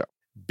winning the show.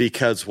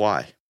 Because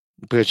why?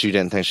 Because you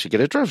didn't think she'd get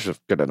a drove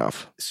shift good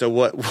enough. So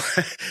what,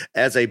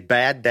 as a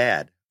bad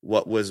dad,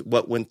 what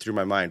went through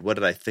my mind? What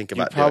did I think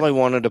about You probably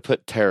doing? wanted to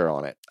put Terror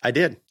on it. I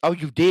did. Oh,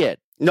 you did?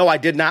 No, I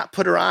did not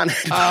put her on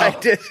it. Oh. I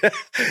did.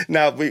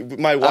 Now,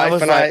 my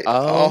wife and I.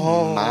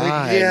 Oh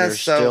my! Yeah, you're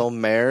still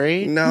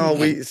married? No,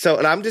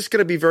 and I'm just going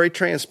to be very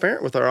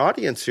transparent with our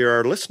audience here,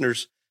 our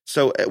listeners.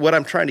 So what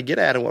I'm trying to get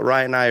at, and what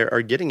Ryan and I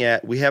are getting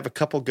at, we have a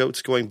couple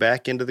goats going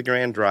back into the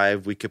grand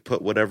drive. We could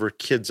put whatever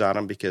kids on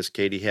them because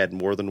Katie had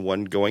more than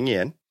one going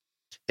in,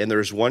 and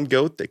there's one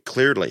goat that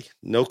clearly,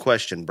 no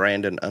question,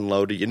 Brandon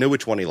unloaded. You knew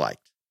which one he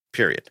liked.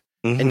 Period.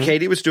 Mm-hmm. And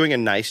Katie was doing a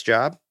nice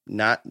job.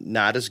 Not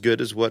as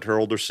good as what her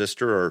older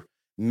sister or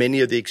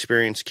many of the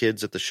experienced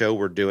kids at the show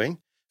were doing.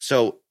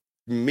 So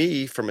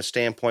me, from a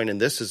standpoint,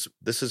 and this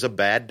is a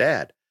bad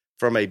dad,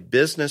 from a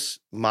business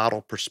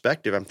model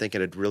perspective, I'm thinking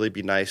it'd really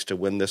be nice to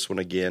win this one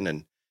again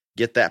and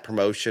get that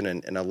promotion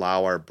and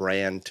allow our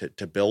brand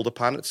to build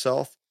upon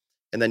itself.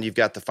 And then you've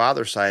got the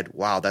father side.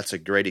 Wow, that's a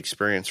great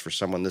experience for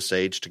someone this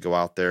age to go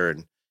out there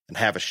and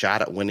have a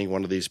shot at winning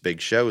one of these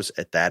big shows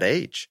at that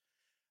age.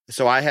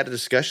 So I had a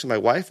discussion with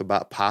my wife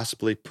about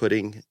possibly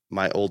putting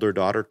my older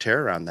daughter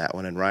Terror on that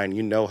one. And Ryan,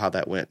 you know how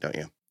that went, don't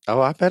you? Oh,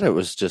 I bet it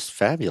was just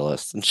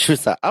fabulous. And she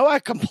was like, oh, I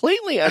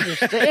completely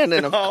understand.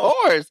 And of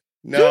course,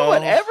 do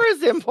whatever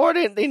is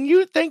important and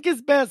you think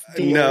is best,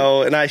 dear.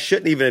 No, and I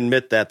shouldn't even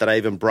admit that I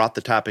even brought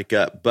the topic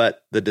up.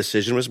 But the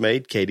decision was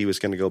made. Katie was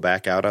going to go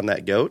back out on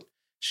that goat.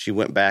 She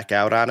went back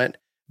out on it.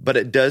 But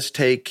it does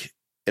take,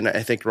 and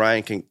I think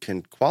Ryan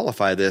can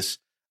qualify this,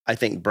 I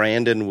think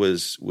Brandon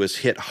was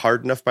hit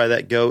hard enough by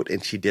that goat,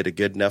 and she did a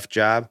good enough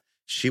job.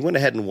 She went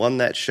ahead and won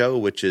that show,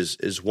 which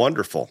is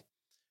wonderful.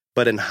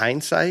 But in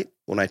hindsight,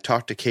 when I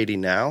talk to Katie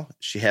now,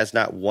 she has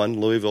not won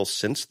Louisville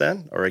since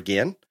then or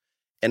again.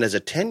 And as a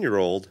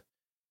 10-year-old,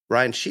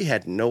 Ryan, she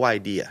had no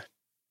idea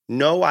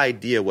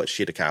what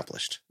she'd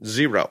accomplished.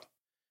 Zero.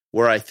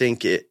 Where I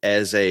think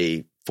as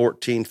a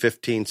 14,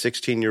 15,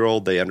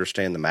 16-year-old, they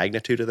understand the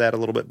magnitude of that a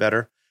little bit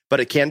better.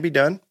 But it can be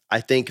done. I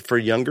think for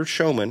younger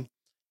showmen,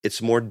 it's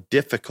more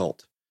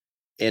difficult,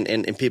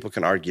 and people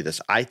can argue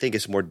this. I think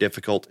it's more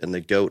difficult in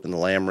the goat and the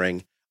lamb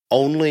ring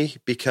only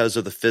because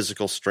of the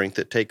physical strength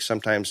it takes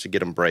sometimes to get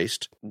them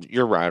braced.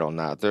 You're right on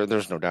that.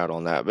 There's no doubt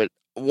on that. But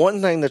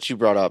one thing that you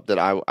brought up that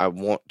I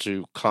want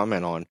to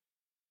comment on.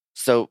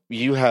 So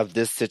you have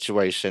this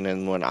situation,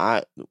 and when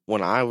I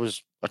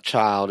was a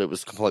child, it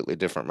was completely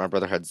different. My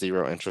brother had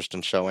zero interest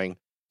in showing.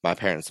 My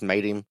parents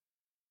made him,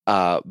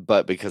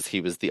 but because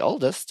he was the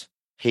oldest,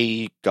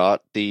 he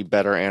got the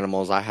better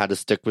animals. I had to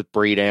stick with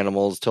breed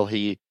animals till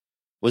he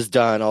was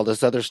done, all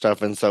this other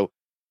stuff. And so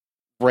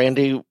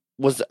Randy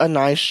was a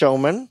nice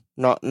showman,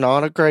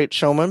 not a great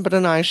showman, but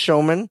a nice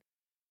showman.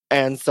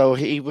 And so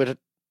he would,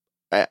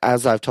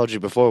 as I've told you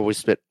before, we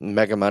spent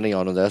mega money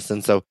on this.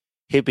 And so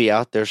he'd be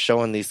out there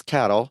showing these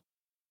cattle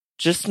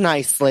just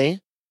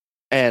nicely.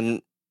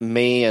 And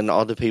me and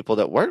all the people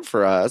that worked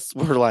for us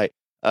were like,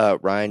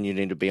 Ryan, you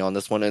need to be on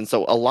this one. And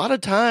so a lot of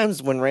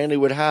times when Randy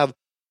would have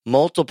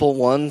multiple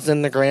ones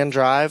in the grand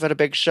drive at a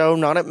big show,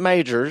 not at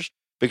majors,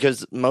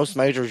 because most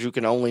majors you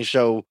can only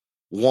show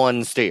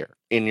one steer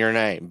in your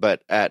name.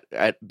 But at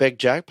big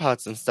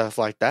jackpots and stuff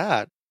like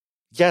that,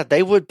 yeah,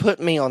 they would put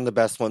me on the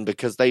best one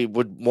because they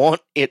would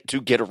want it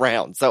to get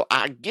around. So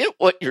I get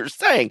what you're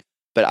saying,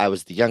 but I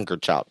was the younger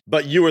child.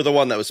 But you were the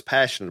one that was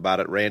passionate about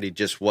it. Randy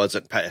just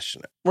wasn't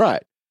passionate.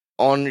 Right.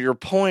 On your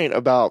point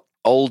about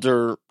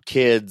older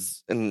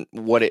kids and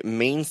what it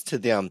means to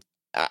them,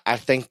 I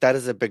think that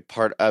is a big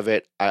part of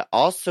it. I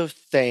also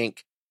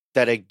think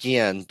that,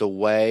 again, the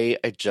way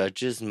a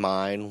judge's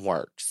mind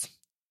works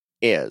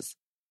is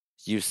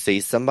you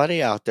see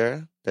somebody out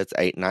there that's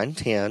 8, 9,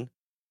 10.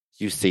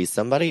 You see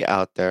somebody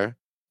out there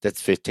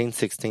that's 15,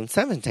 16,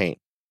 17.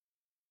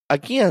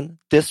 Again,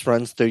 this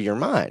runs through your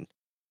mind.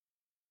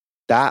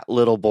 That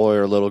little boy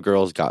or little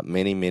girl's got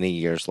many, many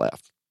years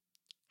left.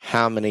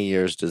 How many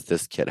years does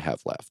this kid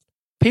have left?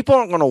 People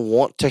aren't going to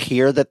want to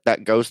hear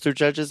that goes through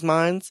judges'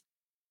 minds.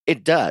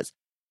 It does.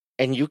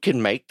 And you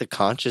can make the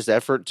conscious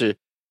effort to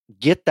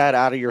get that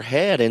out of your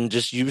head and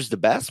just use the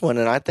best one.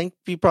 And I think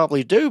you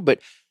probably do, but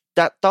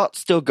that thought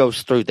still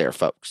goes through there,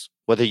 folks,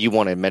 whether you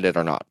want to admit it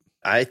or not.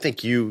 I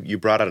think you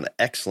brought out an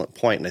excellent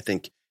point, and I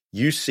think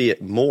you see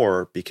it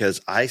more because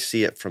I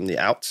see it from the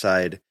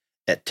outside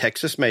at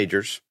Texas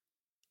majors,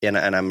 and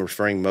I'm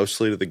referring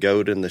mostly to the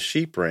goat and the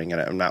sheep ring,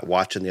 and I'm not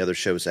watching the other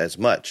shows as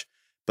much.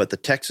 But the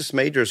Texas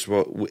majors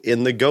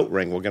in the goat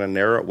ring, we're going to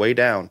narrow it way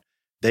down.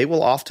 They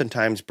will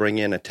oftentimes bring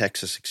in a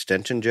Texas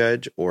extension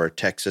judge or a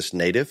Texas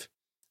native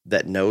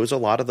that knows a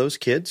lot of those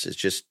kids. It's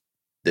just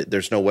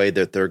there's no way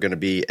that they're going to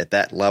be at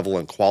that level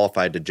and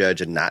qualified to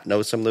judge and not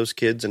know some of those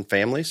kids and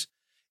families.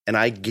 And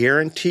I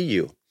guarantee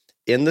you,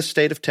 in the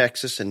state of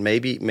Texas and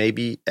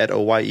maybe at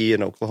OYE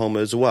and Oklahoma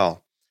as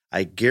well,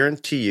 I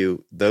guarantee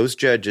you those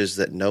judges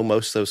that know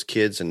most of those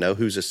kids and know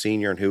who's a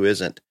senior and who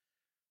isn't,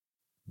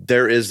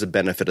 there is the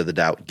benefit of the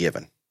doubt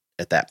given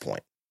at that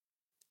point.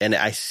 And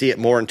I see it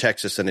more in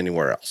Texas than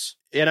anywhere else.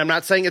 And I'm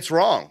not saying it's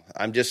wrong.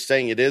 I'm just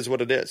saying it is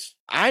what it is.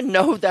 I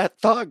know that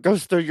thought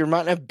goes through your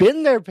mind. I've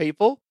been there,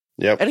 people.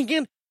 Yep. And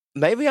again,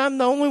 maybe I'm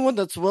the only one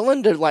that's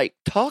willing to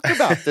talk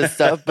about this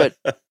stuff, but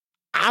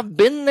I've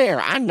been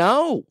there. I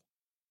know.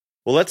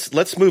 Well,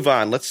 let's move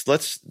on.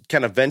 Let's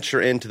kind of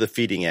venture into the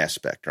feeding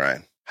aspect,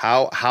 Ryan.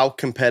 How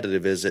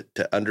competitive is it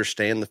to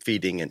understand the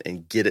feeding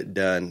and get it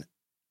done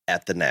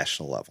at the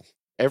national level?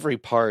 Every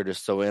part is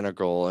so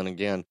integral. And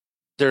again,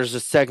 there's a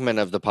segment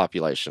of the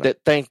population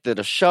that think that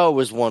a show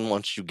is won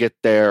once you get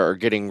there or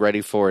getting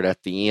ready for it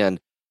at the end.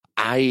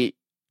 I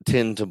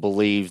tend to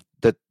believe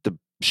that the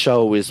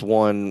show is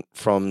won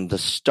from the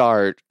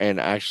start and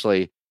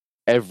actually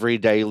every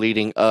day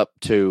leading up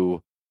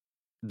to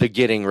the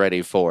getting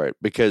ready for it,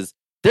 because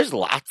there's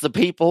lots of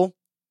people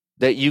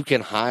that you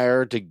can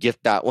hire to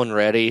get that one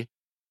ready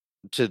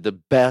to the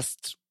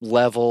best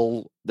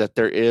level that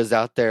there is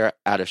out there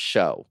at a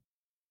show.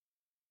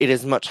 It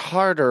is much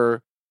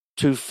harder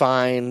to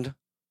find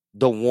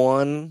the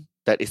one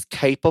that is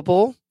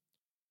capable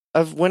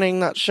of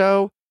winning that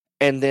show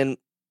and then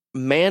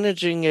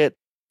managing it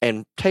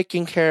and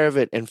taking care of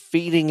it and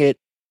feeding it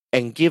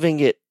and giving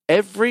it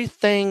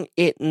everything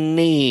it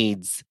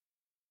needs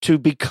to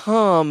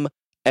become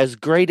as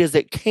great as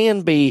it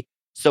can be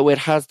so it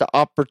has the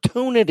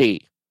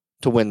opportunity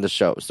to win the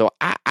show. So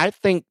I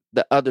think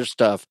the other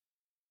stuff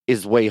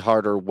is way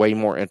harder, way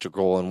more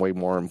integral, and way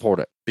more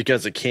important.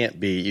 Because it can't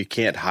be, you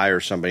can't hire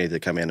somebody to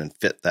come in and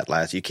fit that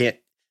last. You can't,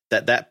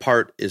 that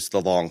part is the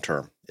long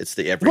term. It's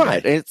the everyday.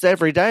 Right, it's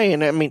every day.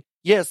 And I mean,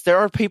 yes, there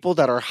are people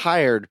that are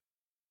hired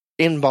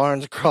in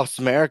barns across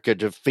America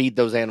to feed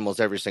those animals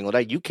every single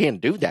day. You can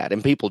do that,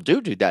 and people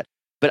do that.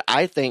 But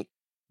I think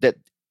that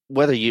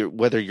whether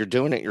you're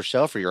doing it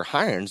yourself or you're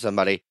hiring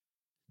somebody,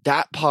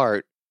 that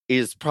part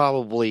is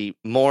probably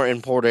more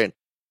important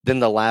than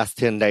the last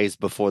 10 days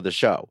before the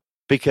show,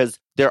 because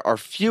there are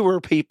fewer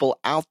people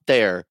out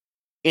there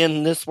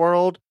in this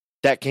world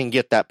that can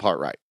get that part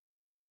right.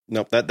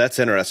 Nope, that's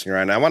interesting,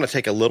 Ryan. I want to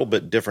take a little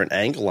bit different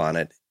angle on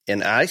it.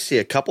 And I see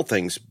a couple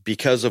things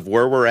because of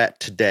where we're at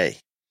today,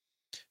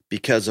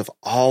 because of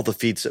all the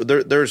feeds.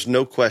 There's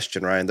no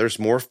question, Ryan, there's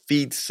more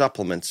feed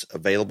supplements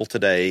available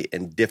today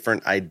and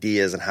different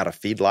ideas on how to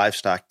feed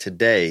livestock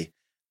today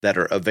that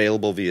are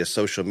available via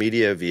social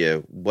media, via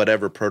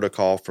whatever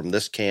protocol from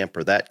this camp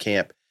or that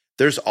camp.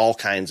 There's all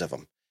kinds of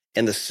them.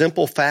 And the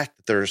simple fact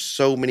that there's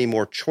so many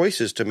more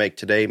choices to make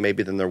today,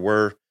 maybe than there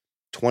were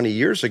 20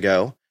 years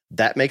ago,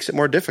 that makes it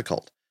more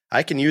difficult.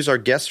 I can use our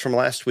guest from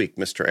last week,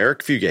 Mr. Eric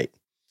Fugate.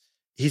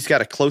 He's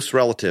got a close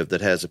relative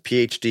that has a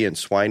PhD in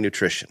swine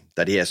nutrition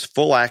that he has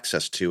full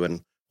access to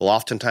and will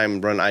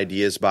oftentimes run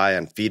ideas by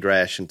on feed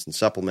rations and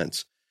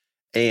supplements.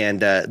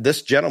 And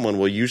this gentleman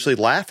will usually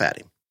laugh at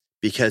him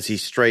because he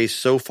strays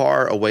so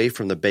far away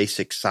from the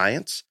basic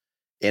science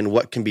and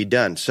what can be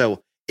done.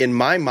 So in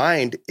my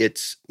mind,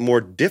 it's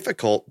more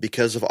difficult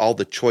because of all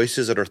the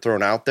choices that are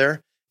thrown out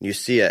there. You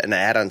see an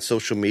ad on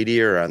social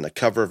media or on the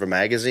cover of a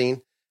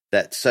magazine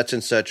that such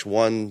and such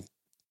won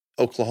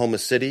Oklahoma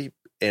City,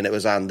 and it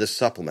was on this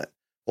supplement.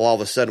 Well, all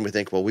of a sudden we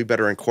think, well, we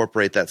better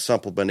incorporate that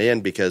supplement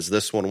in because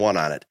this one won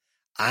on it.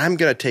 I'm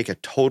going to take a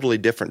totally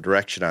different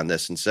direction on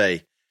this and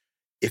say,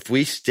 if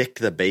we stick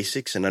to the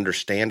basics and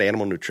understand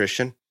animal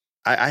nutrition,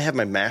 I have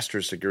my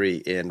master's degree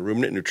in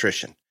ruminant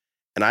nutrition,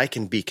 and I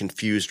can be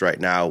confused right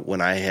now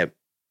when I have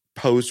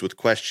posed with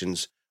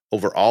questions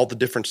over all the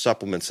different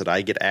supplements that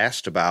I get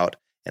asked about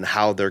and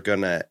how they're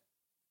going to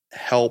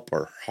help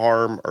or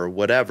harm or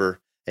whatever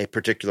a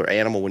particular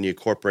animal when you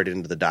incorporate it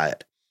into the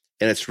diet.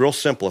 And it's real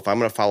simple. If I'm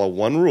going to follow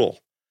one rule,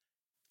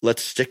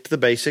 let's stick to the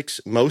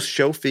basics. Most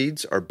show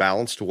feeds are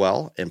balanced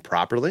well and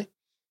properly.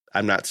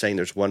 I'm not saying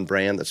there's one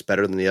brand that's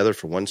better than the other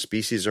for one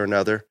species or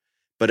another,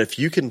 but if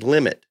you can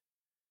limit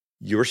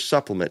your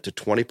supplement to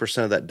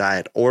 20% of that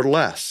diet or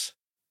less,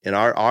 and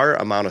our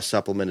amount of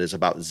supplement is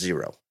about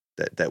 0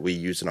 that we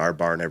use in our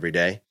barn every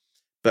day,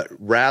 but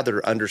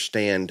rather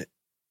understand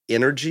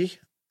energy,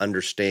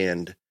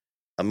 understand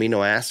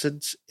amino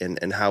acids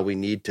and how we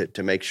need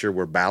to make sure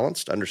we're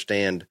balanced,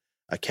 understand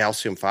a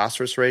calcium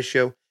phosphorus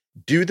ratio,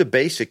 do the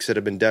basics that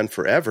have been done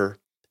forever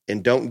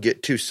and don't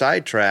get too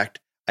sidetracked.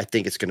 I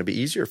think it's going to be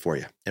easier for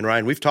you. And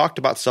Ryan, we've talked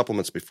about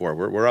supplements before.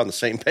 We're on the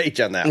same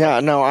page on that. Yeah,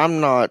 no, I'm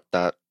not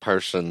that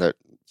person that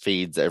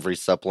feeds every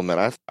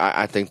supplement.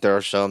 I think there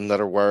are some that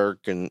are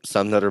work and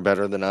some that are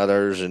better than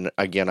others. And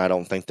again, I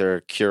don't think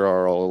they're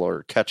cure-all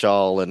or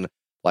catch-all. And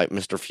like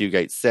Mr.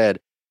 Fugate said,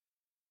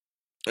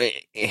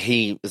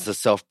 he is a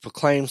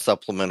self-proclaimed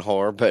supplement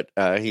whore, but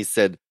he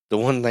said the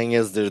one thing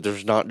is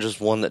there's not just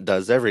one that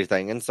does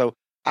everything. And so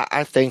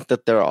I think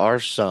that there are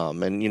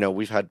some, and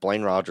we've had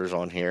Blaine Rogers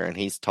on here, and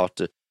he's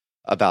talked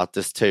about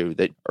this too,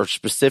 that are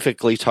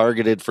specifically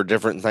targeted for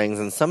different things,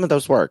 and some of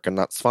those work, and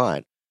that's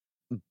fine.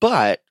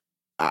 But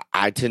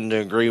I tend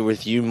to agree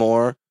with you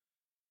more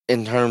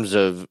in terms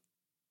of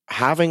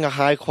having a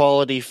high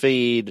quality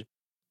feed,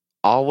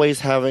 always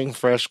having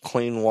fresh,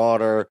 clean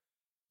water,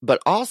 but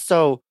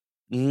also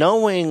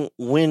knowing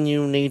when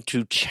you need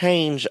to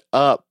change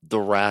up the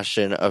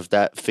ration of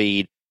that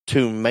feed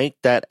to make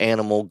that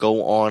animal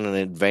go on and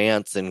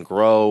advance and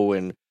grow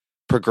and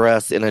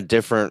progress in a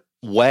different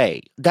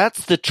way.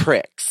 That's the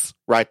tricks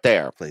right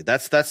there.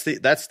 That's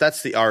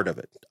the art of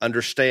it.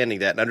 Understanding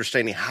that and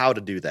understanding how to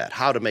do that,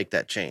 how to make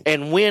that change.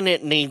 And when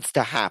it needs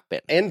to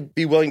happen. And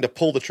be willing to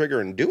pull the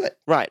trigger and do it.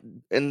 Right.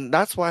 And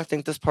that's why I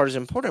think this part is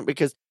important,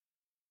 because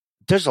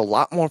there's a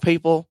lot more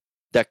people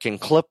that can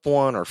clip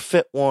one or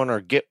fit one or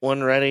get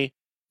one ready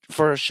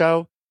for a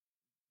show.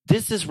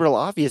 This is real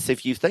obvious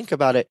if you think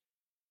about it.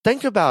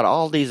 Think about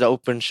all these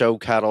open show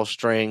cattle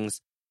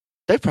strings.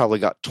 They probably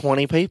got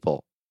 20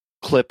 people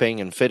clipping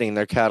and fitting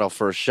their cattle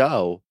for a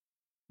show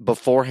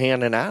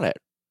beforehand and at it.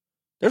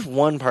 There's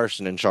one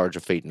person in charge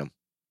of feeding them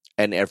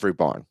in every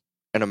barn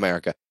in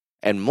America.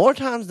 And more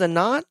times than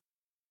not,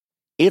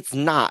 it's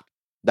not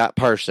that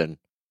person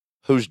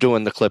who's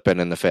doing the clipping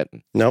and the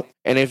fitting. Nope.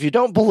 And if you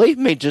don't believe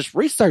me, just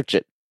research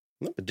it.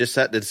 It's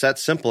that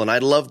simple. And I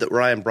love that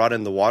Ryan brought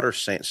in the water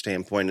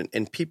standpoint.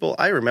 And people,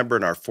 I remember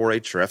in our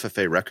 4-H or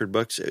FFA record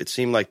books, it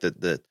seemed like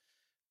the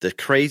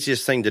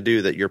craziest thing to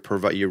do that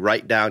you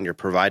write down you're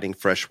providing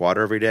fresh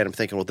water every day. And I'm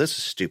thinking, well, this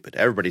is stupid.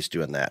 Everybody's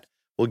doing that.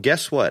 Well,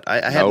 guess what?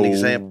 I had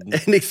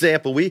an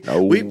example.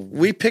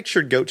 We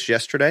pictured goats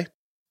yesterday,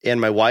 and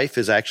my wife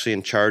is actually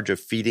in charge of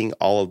feeding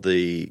all of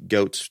the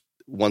goats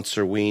once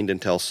they're weaned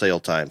until sale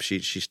time.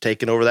 She's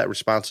taken over that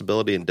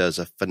responsibility and does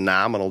a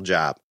phenomenal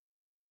job.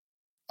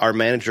 Our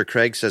manager,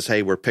 Craig, says,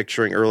 hey, we're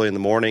picturing early in the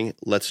morning.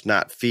 Let's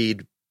not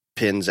feed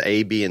pins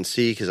A, B, and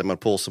C because I'm going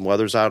to pull some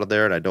wethers out of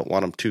there, and I don't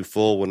want them too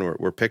full when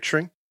we're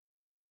picturing.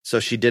 So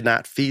she did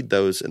not feed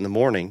those in the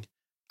morning.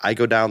 I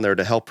go down there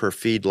to help her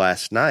feed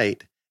last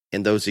night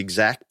in those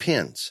exact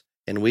pins.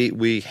 And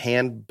we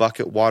hand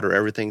bucket water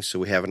everything so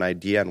we have an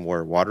idea on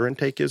where water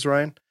intake is,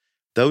 Ryan.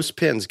 Those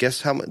pins,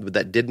 guess how much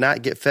that did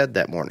not get fed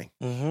that morning?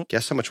 Mm-hmm.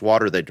 Guess how much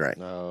water they drank?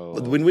 No.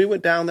 When we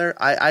went down there,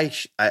 I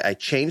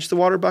changed the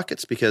water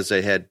buckets because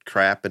they had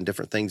crap and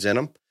different things in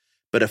them.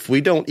 But if we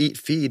don't eat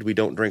feed, we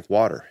don't drink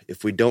water.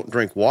 If we don't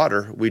drink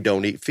water, we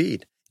don't eat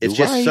feed. It's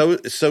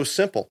just so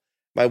simple.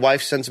 My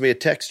wife sends me a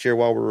text here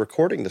while we're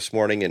recording this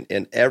morning,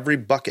 and every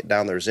bucket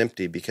down there is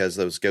empty because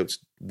those goats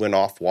went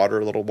off water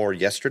a little more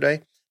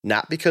yesterday.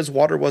 Not because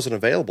water wasn't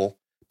available,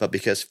 but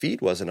because feed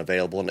wasn't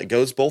available, and it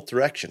goes both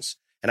directions.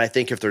 And I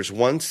think if there's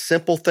one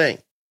simple thing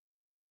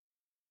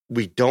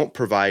we don't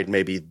provide,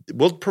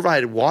 we'll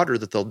provide water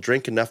that they'll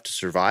drink enough to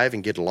survive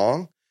and get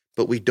along,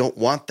 but we don't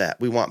want that.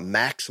 We want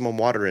maximum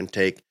water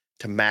intake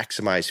to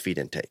maximize feed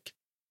intake.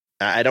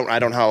 I don't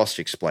know how else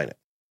to explain it.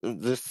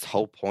 This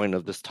whole point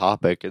of this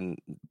topic and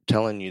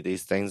telling you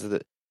these things,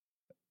 that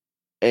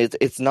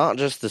it's not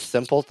just the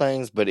simple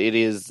things, but it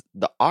is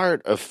the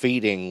art of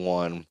feeding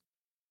one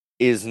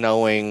is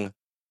knowing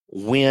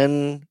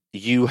when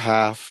you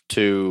have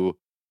to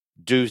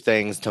do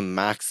things to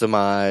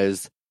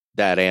maximize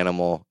that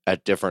animal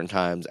at different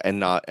times and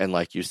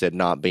like you said,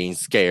 not being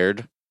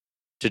scared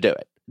to do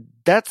it.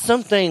 That's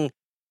something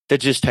that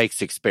just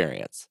takes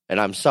experience. And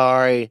I'm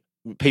sorry,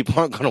 people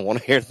aren't going to want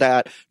to hear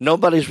that.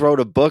 Nobody's wrote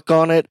a book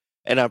on it.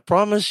 And I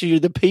promise you,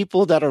 the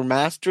people that are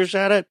masters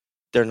at it,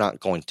 they're not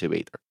going to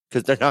either,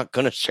 because they're not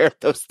going to share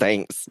those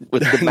things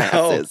with the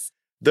masses.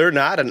 They're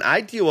not. And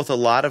I deal with a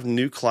lot of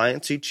new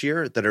clients each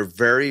year that are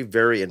very,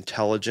 very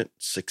intelligent,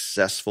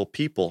 successful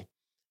people.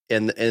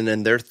 And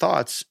in their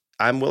thoughts,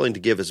 I'm willing to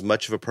give as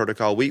much of a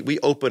protocol. We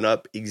open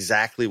up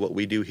exactly what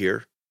we do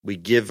here. We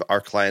give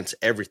our clients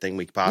everything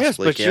we possibly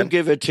can. Yes, but you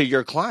give it to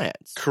your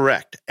clients.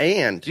 Correct.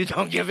 And you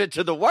don't give it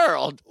to the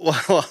world.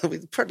 Well,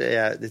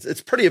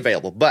 it's pretty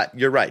available, but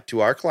you're right, to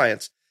our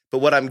clients. But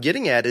what I'm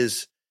getting at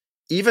is,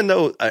 even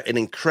though an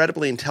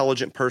incredibly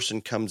intelligent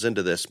person comes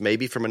into this,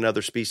 maybe from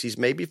another species,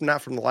 maybe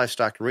not from the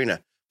livestock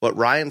arena, what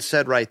Ryan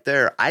said right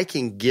there, I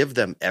can give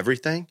them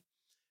everything,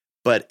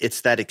 but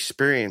it's that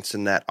experience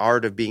and that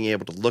art of being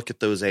able to look at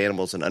those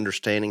animals and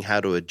understanding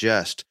how to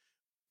adjust.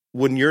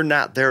 When you're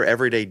not there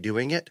every day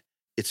doing it,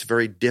 it's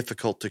very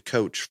difficult to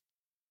coach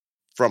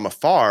from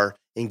afar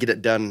and get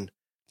it done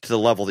to the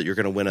level that you're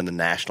going to win on the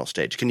national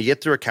stage. Can you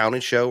get through a county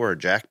show or a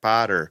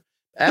jackpot? Or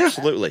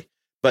absolutely.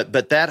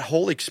 But that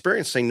whole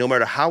experience thing, no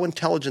matter how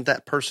intelligent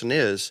that person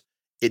is,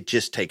 it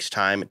just takes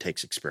time. It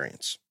takes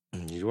experience.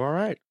 You are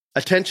right.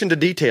 Attention to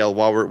detail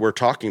while we're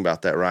talking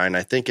about that, Ryan.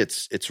 I think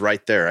it's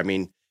right there. I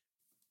mean,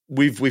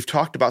 we've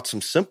talked about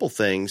some simple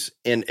things,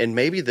 and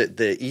maybe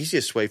the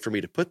easiest way for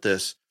me to put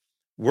this,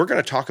 we're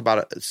going to talk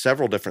about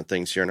several different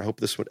things here, and I hope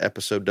this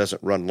episode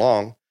doesn't run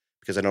long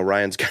because I know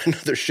Ryan's got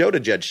another show to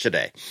judge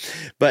today.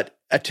 But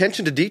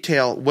attention to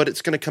detail, what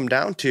it's going to come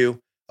down to,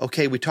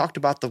 okay, we talked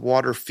about the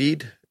water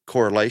feed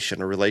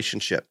correlation or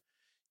relationship.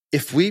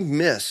 If we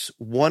miss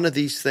one of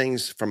these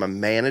things from a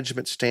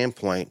management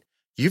standpoint,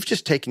 you've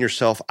just taken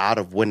yourself out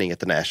of winning at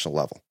the national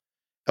level.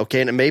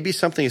 Okay, and it may be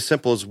something as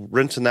simple as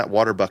rinsing that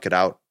water bucket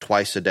out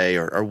twice a day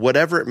or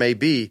whatever it may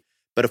be.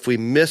 But if we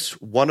miss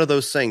one of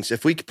those things,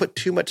 if we put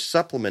too much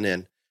supplement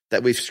in,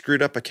 that we've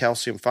screwed up a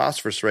calcium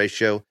phosphorus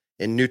ratio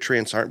and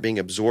nutrients aren't being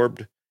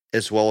absorbed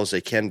as well as they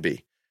can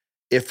be.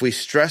 If we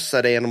stress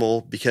that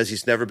animal because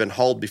he's never been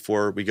hauled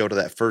before we go to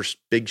that first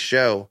big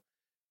show,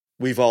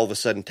 we've all of a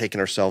sudden taken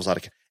ourselves out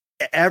of.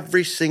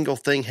 Every single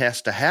thing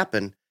has to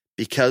happen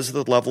because of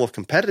the level of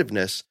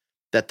competitiveness,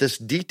 that this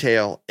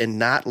detail and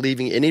not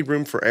leaving any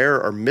room for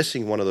error or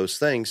missing one of those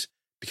things,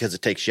 because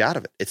it takes you out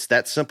of it. It's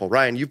that simple.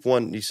 Ryan, you've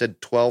won, you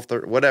said 12,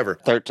 13, whatever.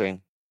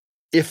 13.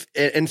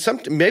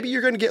 Maybe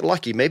you're going to get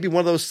lucky. Maybe one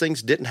of those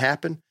things didn't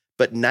happen,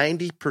 but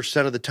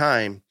 90% of the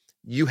time,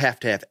 you have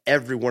to have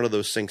every one of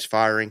those things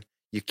firing.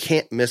 You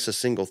can't miss a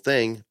single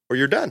thing or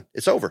you're done.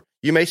 It's over.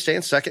 You may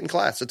stand second in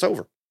class. It's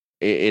over.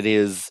 It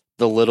is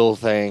the little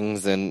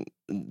things and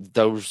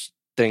those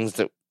things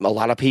that a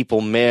lot of people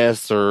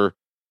miss or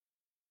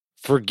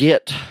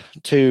forget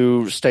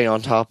to stay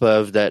on top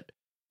of that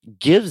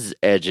gives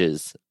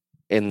edges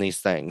in these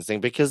things.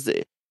 And because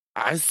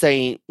I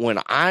say when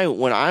I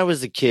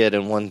was a kid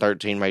and won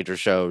 13 major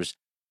shows,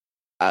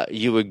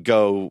 you would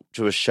go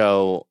to a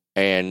show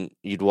and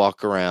you'd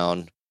walk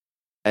around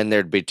and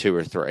there'd be 2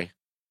 or 3.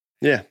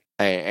 Yeah.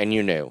 And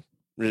you knew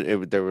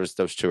there was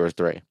those 2 or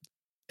 3.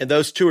 And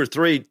those 2 or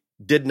 3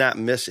 did not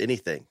miss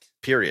anything,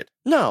 period.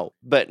 No,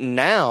 but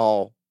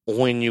now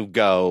when you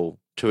go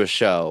to a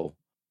show,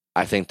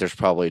 I think there's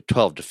probably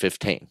 12 to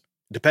 15.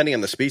 Depending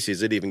on the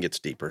species, it even gets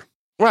deeper.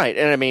 Right.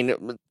 And I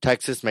mean,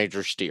 Texas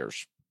major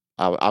steers,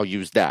 I'll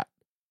use that,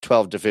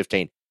 12 to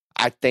 15.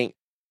 I think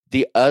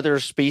the other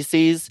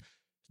species,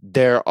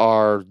 there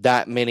are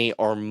that many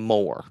or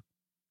more,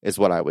 is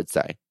what I would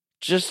say.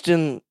 Just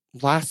in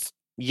last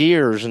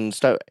years and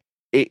stuff,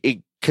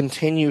 it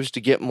continues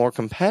to get more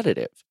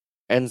competitive.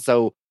 And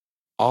so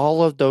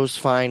all of those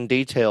fine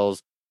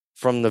details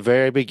from the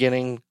very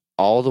beginning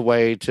all the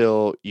way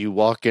till you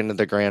walk into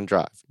the grand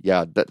drive.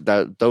 Yeah,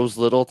 those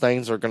little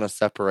things are going to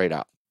separate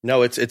out.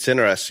 No, it's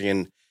interesting.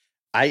 And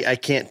I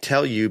can't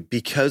tell you,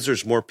 because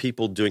there's more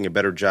people doing a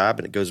better job,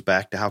 and it goes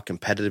back to how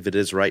competitive it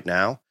is right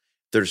now.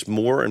 There's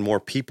more and more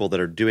people that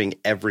are doing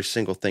every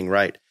single thing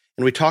right.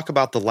 And we talk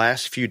about the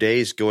last few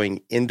days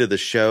going into the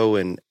show,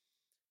 and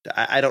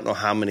I don't know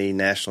how many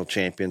national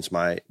champions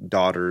my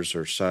daughters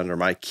or son or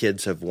my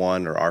kids have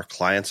won or our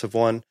clients have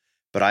won,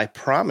 but I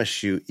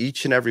promise you,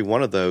 each and every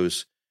one of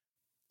those,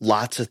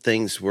 lots of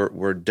things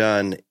were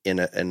done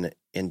and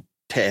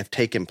have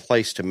taken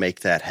place to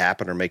make that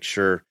happen or make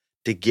sure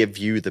to give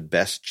you the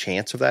best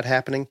chance of that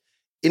happening.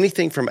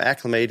 Anything from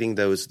acclimating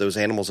those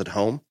animals at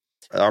home.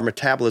 Our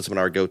metabolism in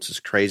our goats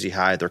is crazy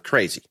high. They're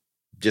crazy.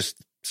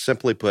 Just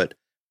simply put,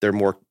 they're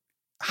more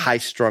high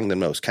strung than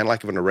most, kind of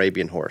like of an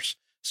Arabian horse.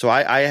 So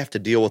I have to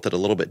deal with it a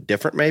little bit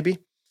different maybe,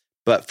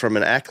 but from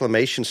an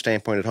acclimation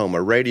standpoint at home,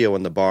 a radio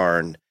in the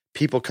barn,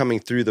 people coming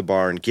through the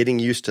barn, getting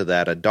used to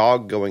that, a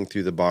dog going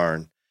through the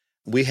barn,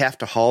 we have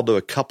to haul to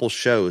a couple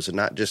shows, and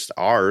not just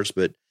ours,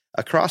 but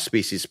across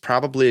species,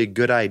 probably a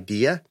good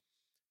idea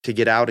to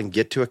get out and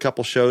get to a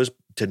couple shows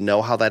to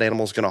know how that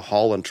animal is going to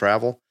haul and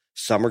travel.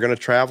 Some are going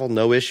to travel,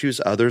 no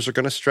issues. Others are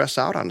going to stress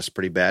out on us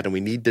pretty bad, and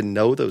we need to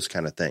know those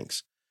kind of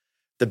things.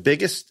 The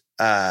biggest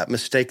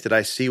mistake that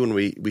I see when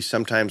we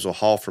sometimes will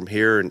haul from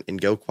here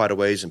and go quite a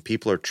ways, and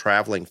people are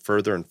traveling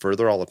further and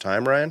further all the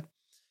time, Ryan.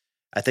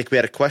 I think we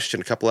had a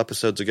question a couple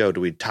episodes ago.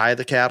 Do we tie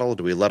the cattle?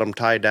 Do we let them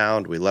tie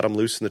down? Do we let them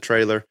loose in the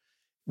trailer?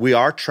 We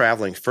are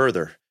traveling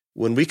further.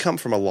 when we come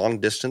from a long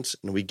distance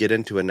and we get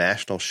into a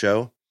national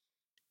show,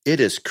 it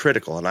is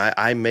critical. And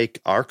I make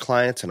our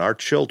clients and our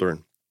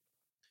children,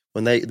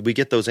 when we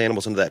get those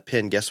animals into that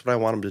pen, guess what I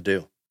want them to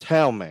do?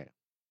 Tell me.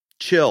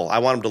 Chill. I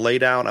want them to lay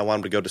down. I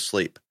want them to go to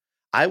sleep.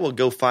 I will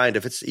go find,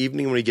 if it's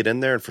evening when we get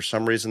in there and for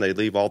some reason they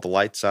leave all the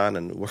lights on,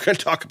 and we're going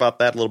to talk about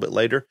that a little bit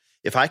later.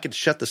 If I could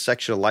shut the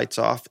section of lights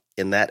off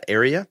in that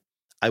area,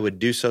 I would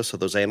do so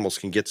those animals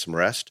can get some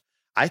rest.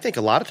 I think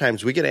a lot of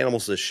times we get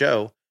animals to the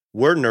show,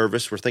 we're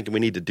nervous, we're thinking we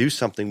need to do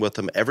something with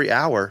them every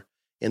hour,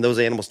 and those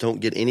animals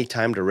don't get any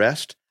time to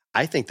rest.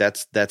 I think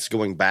that's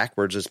going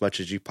backwards as much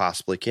as you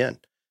possibly can.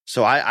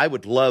 So I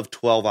would love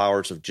 12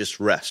 hours of just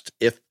rest,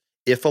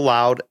 if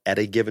allowed at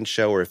a given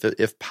show, or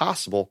if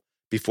possible,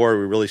 before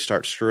we really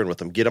start screwing with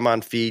them. Get them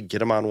on feed, get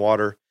them on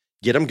water,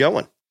 get them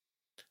going.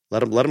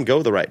 Let them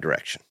go the right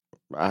direction.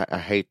 I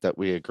hate that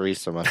we agree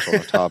so much on a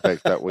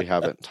topic that we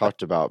haven't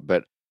talked about,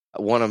 but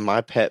one of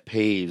my pet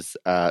peeves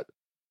at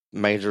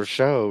major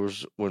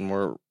shows when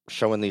we're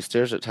showing these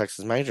steers at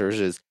Texas Majors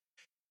is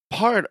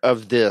part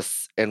of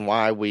this, and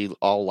why we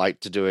all like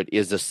to do it,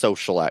 is a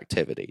social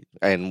activity.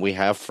 And we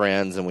have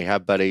friends and we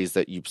have buddies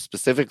that you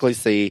specifically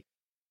see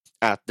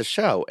at the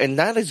show, and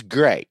that is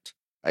great.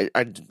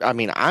 I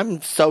mean,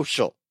 I'm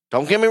social.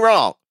 Don't get me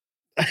wrong,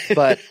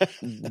 but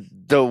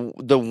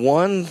the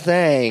one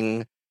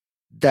thing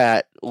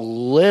that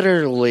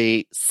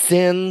literally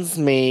sends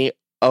me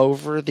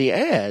over the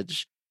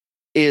edge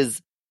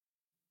is,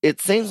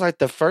 it seems like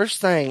the first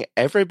thing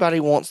everybody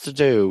wants to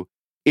do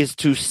is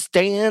to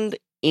stand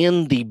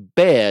in the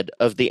bed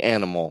of the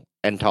animal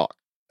and talk.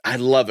 I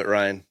love it,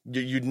 Ryan.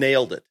 You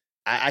nailed it.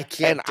 I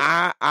can't.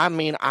 And I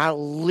mean, I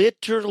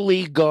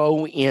literally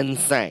go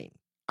insane.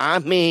 I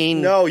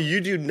mean, no,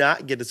 you do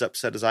not get as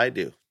upset as I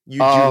do. You do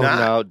not.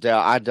 No, Dale,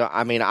 I don't.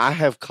 I mean, I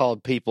have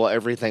called people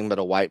everything but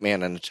a white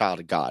man and a child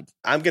of God.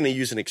 I'm going to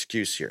use an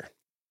excuse here.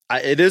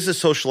 It is a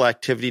social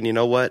activity, and you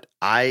know what?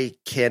 I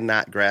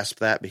cannot grasp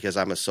that because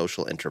I'm a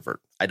social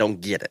introvert. I don't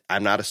get it.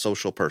 I'm not a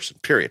social person,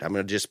 period. I'm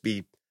going to just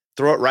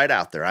throw it right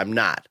out there. I'm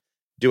not.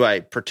 Do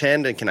I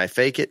pretend and can I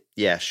fake it?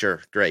 Yeah,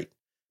 sure, great.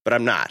 But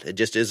I'm not. It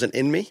just isn't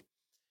in me.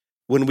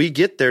 When we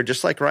get there,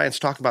 just like Ryan's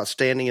talking about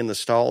standing in the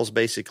stalls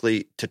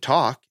basically to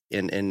talk,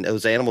 and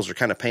those animals are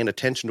kind of paying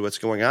attention to what's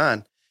going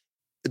on,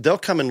 they'll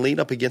come and lean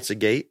up against a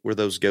gate where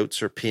those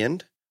goats are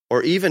pinned,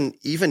 or even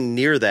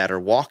near that, or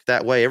walk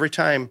that way. Every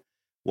time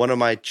one of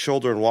my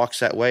children walks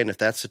that way, and if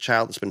that's the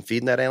child that's been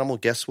feeding that animal,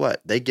 guess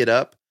what? They get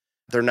up.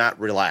 They're not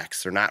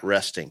relaxed. They're not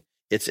resting.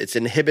 It's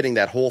inhibiting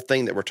that whole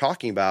thing that we're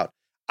talking about.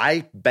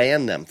 I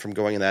ban them from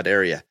going in that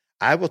area.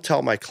 I will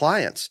tell my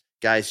clients,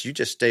 guys, you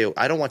just stay.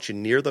 I don't want you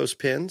near those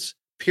pins,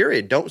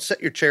 period. Don't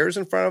set your chairs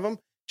in front of them.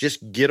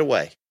 Just get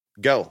away.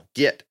 Go.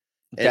 Get.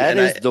 That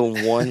is the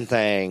one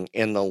thing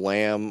in the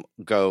lamb,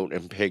 goat,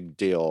 and pig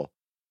deal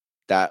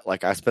that,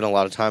 like, I spend a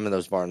lot of time in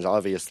those barns,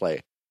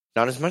 obviously.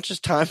 Not as much as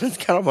time as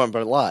cattle barn,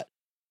 but a lot.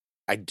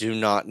 I do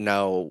not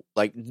know.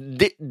 Like,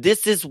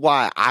 this is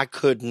why I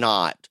could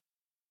not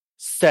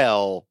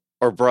sell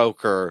or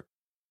broker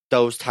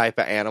those type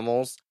of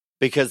animals.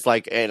 Because,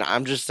 like, and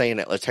I'm just saying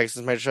it, like,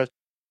 Texas Major shows,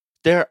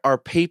 there are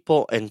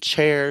people and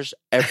chairs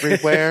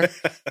everywhere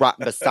right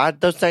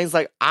beside those things.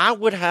 Like, I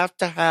would have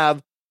to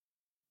have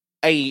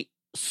a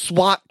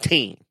SWAT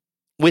team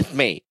with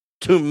me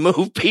to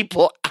move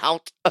people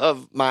out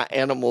of my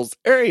animals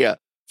area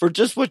for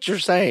just what you're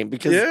saying.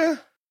 Because, yeah.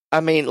 I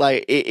mean,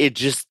 like, it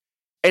just,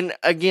 and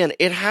again,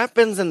 it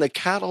happens in the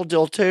cattle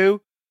deal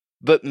too,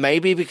 but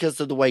maybe because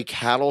of the way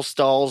cattle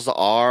stalls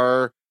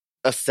are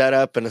set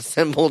up and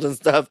assembled and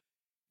stuff,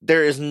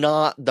 there is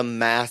not the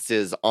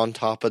masses on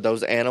top of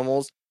those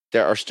animals.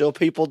 There are still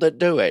people that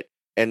do it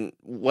and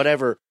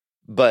whatever.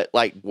 But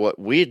like what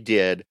we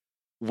did,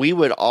 we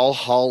would all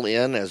haul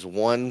in as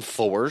one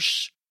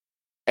force.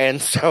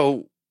 And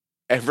so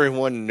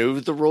everyone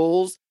knew the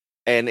rules.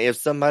 And if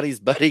somebody's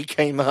buddy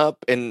came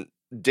up and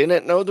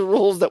didn't know the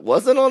rules that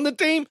wasn't on the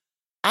team,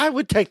 I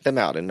would take them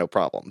out and no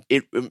problem.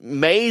 It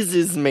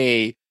amazes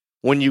me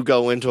when you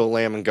go into a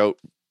lamb and goat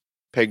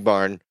pig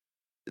barn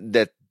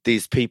that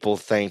these people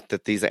think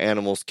that these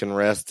animals can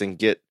rest and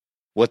get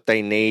what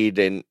they need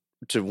and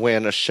to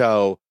win a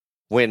show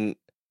when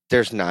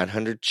there's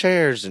 900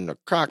 chairs and a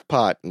crock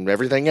pot and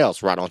everything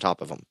else right on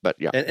top of them. But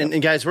yeah.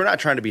 And guys, we're not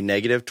trying to be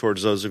negative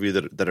towards those of you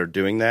that are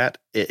doing that.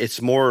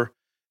 It's more,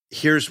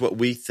 here's what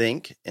we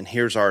think and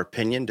here's our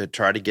opinion to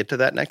try to get to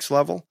that next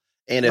level.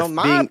 And no,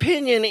 my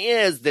opinion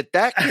is that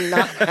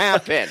cannot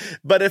happen.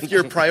 But if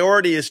your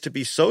priority is to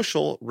be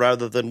social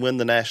rather than win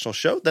the national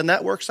show, then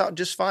that works out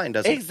just fine,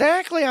 doesn't it?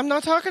 Exactly. I'm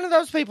not talking to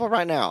those people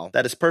right now.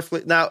 That is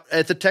perfectly. Now,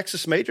 at the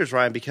Texas Majors,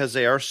 Ryan, because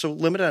they are so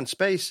limited on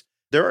space,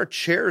 there are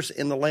chairs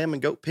in the lamb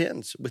and goat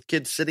pens with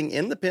kids sitting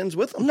in the pens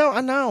with them. No, I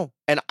know.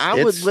 And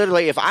I would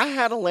literally, if I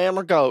had a lamb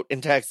or goat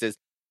in Texas,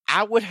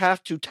 I would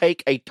have to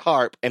take a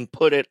tarp and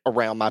put it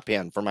around my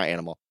pen for my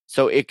animal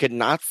so it could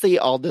not see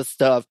all this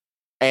stuff.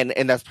 And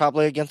that's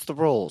probably against the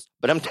rules.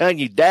 But I'm telling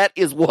you, that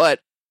is what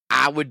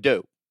I would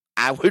do.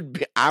 I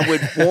would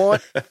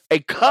want a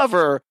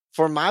cover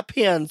for my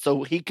pen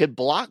so he could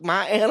block,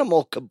 my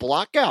animal could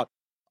block out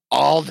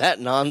all that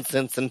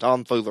nonsense and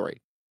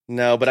tomfoolery.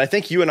 No, but I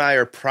think you and I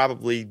are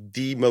probably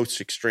the most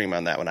extreme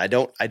on that one. I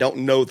don't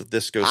know that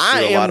this goes through I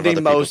a lot am of other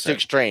the people's most head.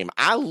 extreme.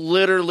 I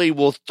literally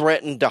will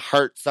threaten to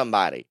hurt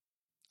somebody.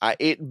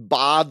 It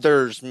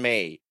bothers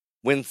me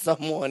when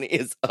someone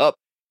is up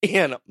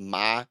in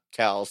my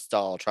cow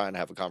stall trying to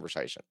have a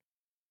conversation.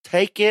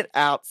 Take it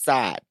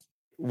outside.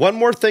 One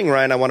more thing,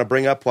 Ryan, I want to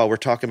bring up while we're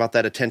talking about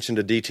that attention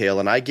to detail,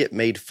 and I get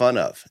made fun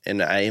of,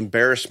 and I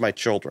embarrass my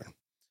children.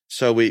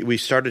 So we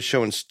started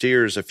showing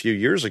steers a few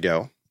years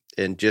ago,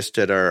 and just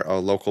at our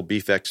local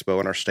beef expo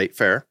and our state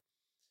fair.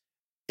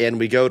 And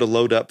we go to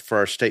load up for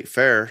our state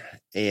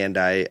fair, and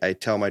I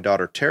tell my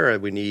daughter, Tara,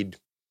 we need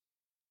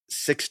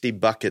 60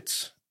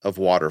 buckets of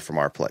water from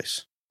our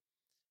place.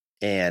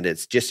 And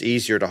it's just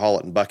easier to haul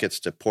it in buckets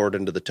to pour it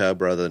into the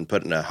tub rather than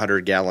put in a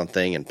 100-gallon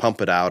thing and pump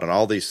it out and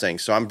all these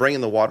things. So I'm bringing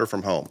the water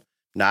from home.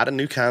 Not a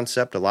new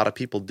concept. A lot of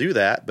people do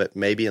that, but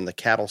maybe in the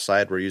cattle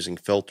side, we're using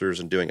filters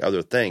and doing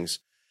other things.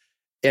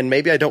 And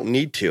maybe I don't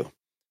need to,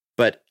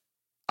 but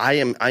I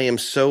am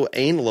so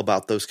anal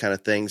about those kind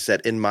of things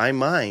that in my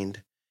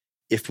mind,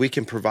 if we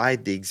can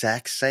provide the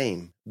exact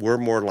same, we're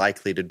more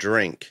likely to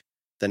drink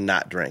than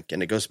not drink.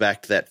 And it goes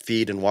back to that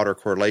feed and water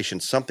correlation,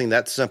 something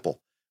that simple.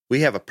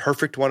 We have a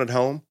perfect one at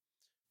home.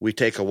 We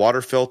take a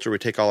water filter, we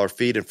take all our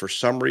feed, and for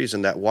some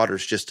reason that water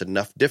is just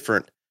enough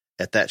different.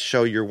 At that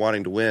show you're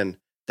wanting to win,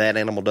 that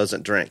animal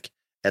doesn't drink.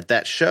 At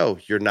that show,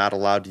 you're not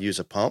allowed to use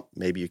a pump.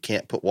 Maybe you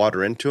can't put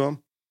water into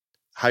them.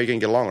 How are you going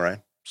to get along,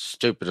 Ryan?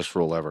 Stupidest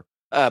rule ever.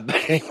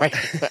 But anyway,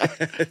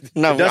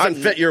 no, it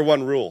doesn't fit your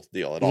one rule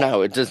deal at all.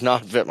 No, it does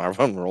not fit my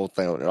one rule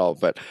thing at all.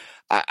 But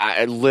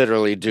I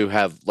literally do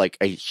have like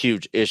a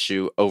huge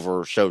issue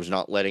over shows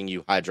not letting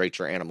you hydrate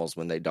your animals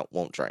when they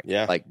won't drink.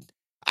 Yeah. Like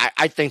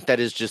I think that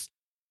is just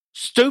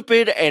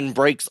stupid and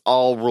breaks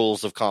all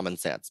rules of common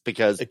sense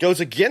because it goes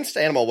against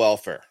animal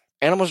welfare.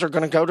 Animals are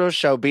going to go to a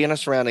show, be in a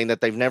surrounding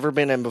that they've never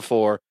been in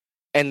before,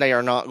 and they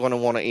are not going to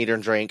want to eat or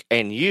drink.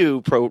 And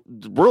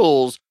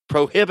rules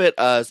prohibit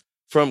us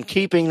from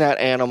keeping that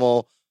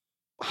animal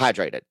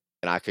hydrated.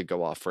 And I could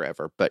go off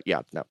forever, but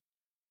yeah, no.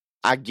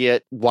 I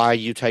get why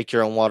you take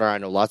your own water. I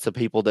know lots of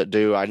people that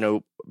do. I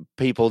know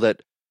people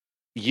that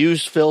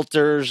use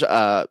filters.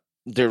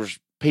 There's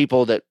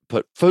people that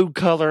put food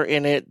color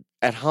in it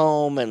at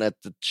home and at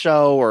the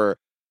show, or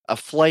a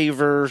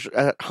flavor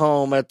at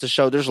home at the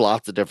show. There's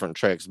lots of different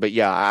tricks, but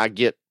yeah, I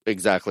get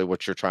exactly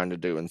what you're trying to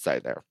do and say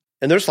there.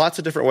 And there's lots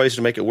of different ways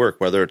to make it work,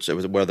 whether it's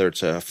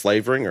a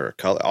flavoring or a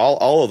color,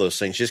 all of those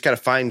things. You just got to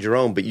find your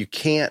own, but you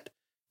can't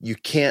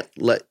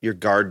let your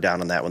guard down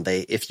on that one.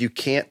 If you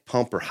can't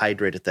pump or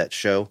hydrate at that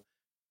show,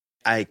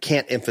 I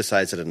can't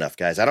emphasize it enough,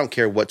 guys. I don't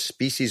care what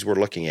species we're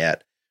looking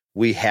at.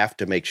 We have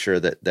to make sure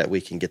that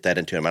we can get that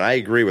into them. And I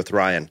agree with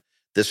Ryan,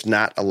 this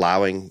not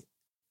allowing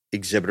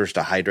exhibitors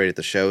to hydrate at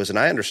the shows. And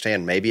I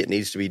understand maybe it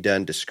needs to be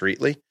done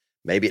discreetly.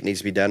 Maybe it needs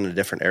to be done in a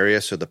different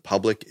area so the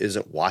public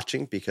isn't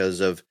watching because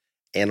of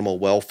animal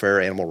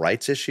welfare, animal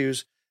rights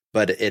issues.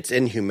 But it's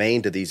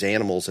inhumane to these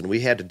animals, and we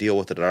had to deal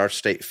with it at our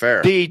state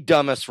fair. The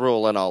dumbest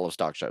rule in all of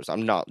stock shows.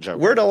 I'm not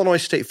joking. We're at Illinois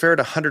State Fair at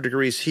 100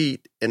 degrees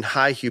heat and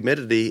high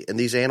humidity, and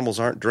these animals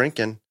aren't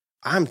drinking.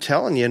 I'm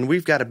telling you, and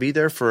we've got to be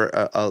there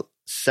for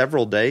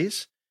several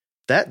days.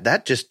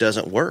 That just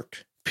doesn't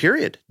work.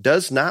 Period.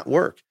 Does not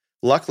work.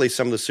 Luckily,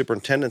 some of the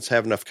superintendents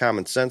have enough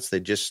common sense. They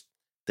just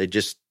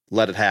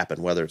let it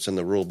happen, whether it's in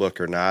the rule book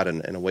or not,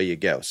 and away you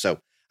go. So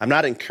I'm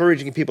not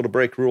encouraging people to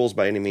break rules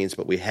by any means,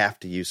 but we have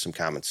to use some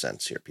common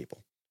sense here,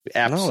 people. We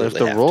absolutely have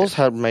to. If the rules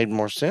had made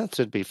more sense,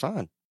 it'd be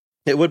fine.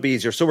 It would be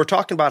easier. So we're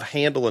talking about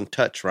handle and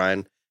touch,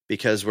 Ryan,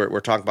 because we're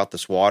talking about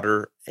this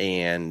water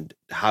and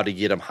how to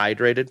get them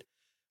hydrated.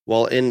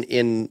 Well,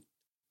 in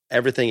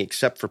everything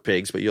except for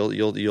pigs, but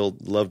you'll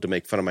love to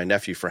make fun of my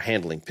nephew for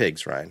handling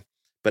pigs, Ryan.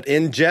 But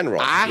in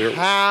general, I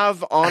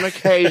have on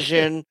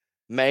occasion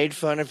made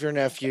fun of your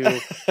nephew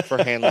for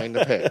handling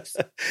the pigs.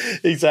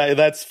 Exactly.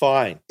 That's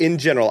fine. In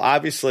general,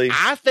 obviously.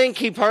 I think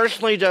he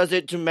personally does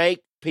it to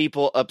make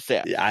people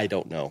upset. I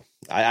don't know.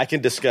 I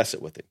can discuss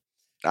it with him.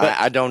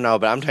 I don't know,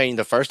 but I'm telling you,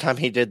 the first time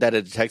he did that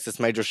at the Texas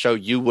Major Show,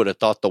 you would have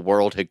thought the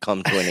world had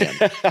come to an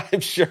end. I'm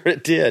sure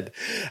it did.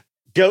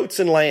 Goats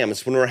and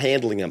lambs, when we're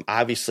handling them,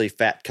 obviously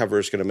fat cover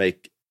is going to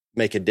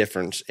make a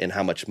difference in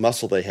how much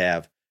muscle they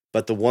have.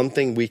 But the one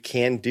thing we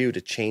can do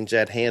to change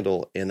that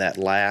handle in that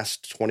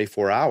last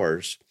 24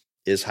 hours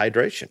is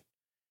hydration.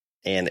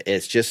 And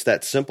it's just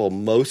that simple.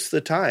 Most of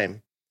the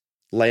time,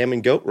 lamb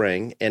and goat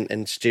ring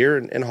and steer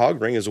and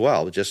hog ring as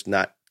well, just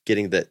not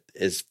getting that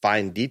as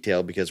fine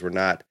detail because we're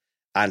not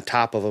on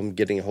top of them,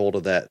 getting a hold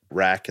of that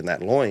rack and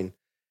that loin.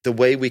 The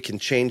way we can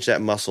change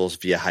that muscle is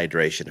via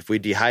hydration. If we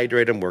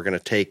dehydrate them, we're going to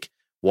take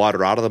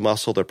water out of the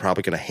muscle. They're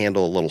probably going to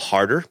handle a little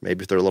harder.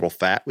 Maybe if they're a little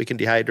fat, we can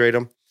dehydrate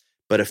them.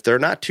 But if they're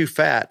not too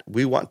fat,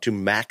 we want to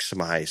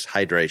maximize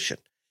hydration.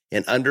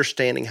 And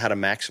understanding how to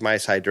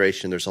maximize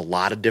hydration, there's a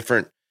lot of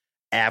different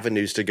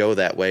avenues to go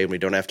that way, and we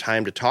don't have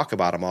time to talk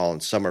about them all,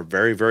 and some are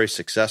very, very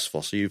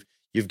successful. So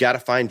you've got to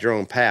find your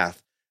own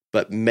path.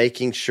 but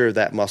making sure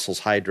that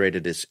muscle's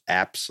hydrated is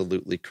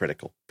absolutely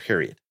critical,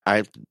 period.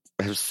 I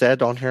have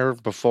said on here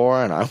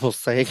before, and I will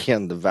say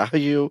again, the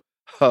value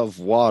of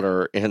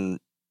water in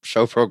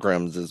show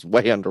programs is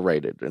way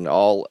underrated in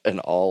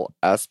all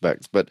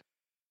aspects.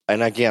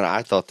 And again,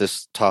 I thought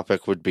this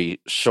topic would be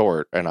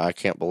short, and I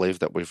can't believe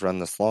that we've run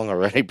this long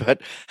already.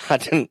 But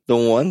the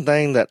one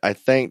thing that I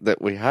think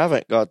that we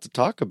haven't got to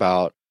talk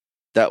about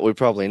that we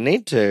probably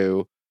need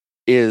to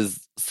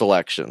is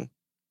selection,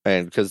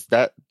 and because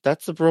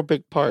that's a real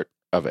big part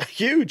of it.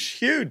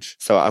 Huge.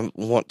 So I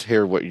want to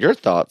hear what your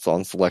thoughts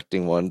on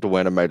selecting one to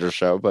win a major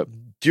show. But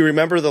do you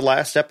remember the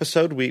last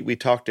episode we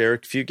talked to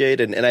Eric Fugate,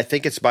 and I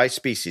think it's by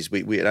species.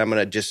 And I'm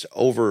going to just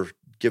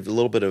give a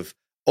little bit of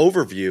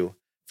overview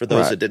for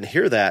those that didn't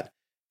hear that.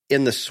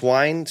 In the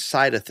swine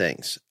side of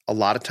things, a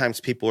lot of times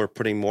people are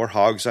putting more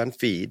hogs on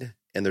feed,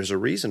 and there's a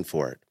reason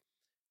for it.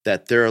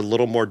 That they're a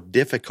little more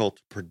difficult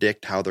to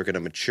predict how they're going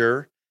to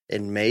mature,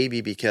 and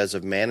maybe because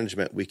of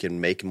management, we can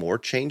make more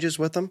changes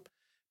with them.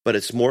 But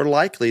it's more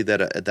likely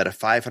that a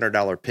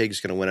 $500 pig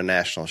is going to win a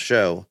national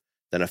show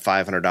than a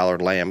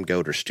 $500 lamb,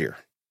 goat, or steer.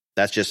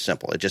 That's just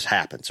simple. It just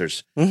happens.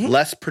 There's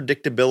less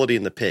predictability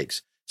in the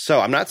pigs. So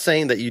I'm not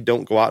saying that you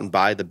don't go out and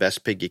buy the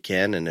best pig you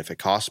can, and if it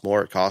costs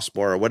more,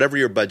 or whatever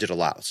your budget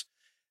allows.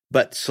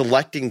 But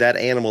selecting that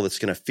animal that's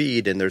going to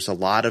feed, and there's a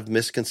lot of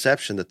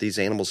misconception that these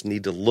animals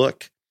need to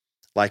look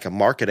like a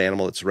market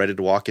animal that's ready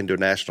to walk into a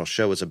national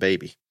show as a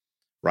baby.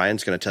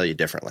 Ryan's going to tell you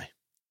differently.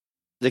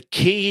 The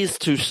keys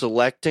to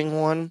selecting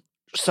one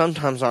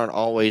sometimes aren't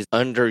always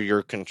under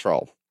your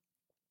control.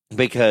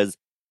 Because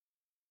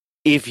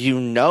if you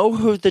know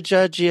who the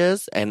judge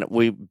is, and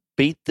we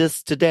beat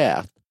this to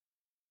death,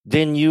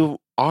 then you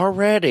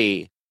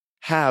already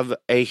have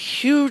a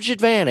huge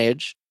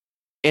advantage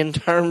in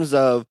terms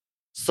of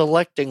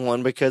selecting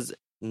one. Because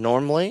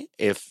normally,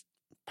 if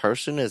a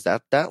person is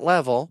at that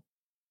level,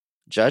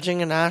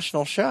 judging a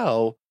national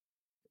show,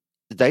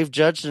 they've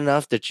judged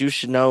enough that you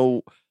should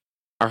know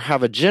or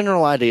have a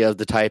general idea of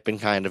the type and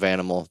kind of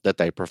animal that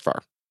they prefer.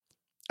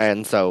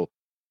 And so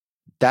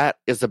that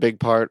is a big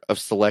part of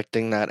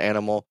selecting that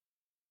animal.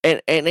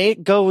 And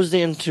it goes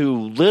into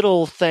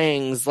little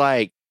things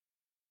like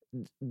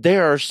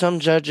there are some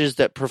judges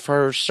that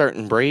prefer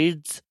certain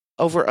breeds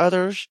over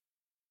others.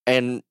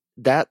 And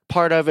that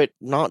part of it,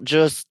 not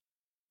just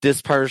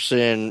this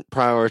person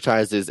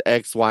prioritizes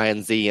X, Y,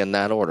 and Z in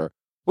that order.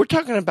 We're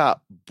talking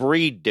about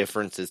breed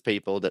differences,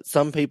 people, that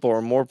some people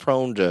are more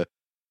prone to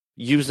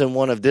using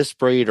one of this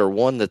breed or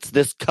one that's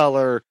this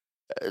color.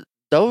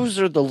 Those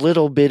are the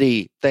little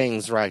bitty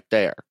things right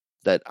there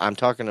that I'm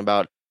talking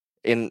about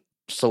in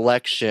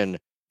selection.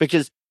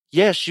 Because,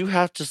 yes, you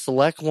have to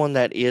select one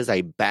that is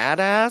a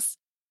badass.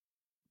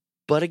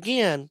 But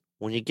again,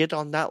 when you get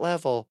on that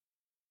level,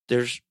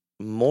 there's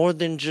more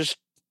than just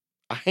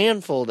a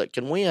handful that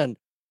can win.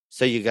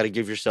 So you got to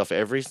give yourself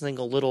every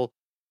single little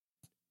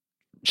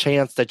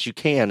chance that you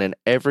can, and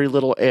every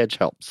little edge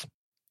helps.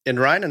 And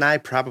Ryan and I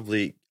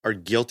probably are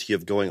guilty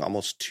of going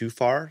almost too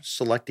far,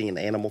 selecting an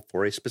animal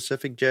for a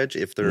specific judge,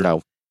 if there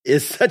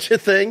is such a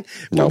thing.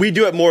 No. We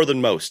do it more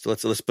than most.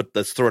 Let's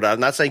throw it out. I'm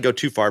not saying go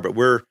too far, but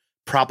we're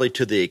probably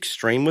to the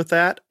extreme with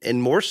that,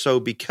 and more so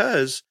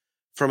because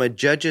from a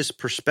judge's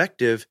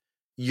perspective,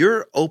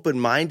 you're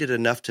open-minded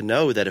enough to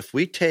know that if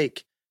we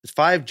take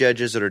 5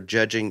 judges that are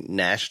judging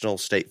national,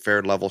 state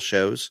fair level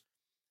shows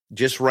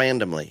just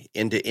randomly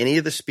into any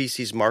of the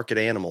species market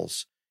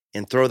animals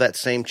and throw that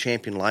same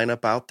champion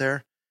lineup out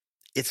there,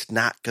 it's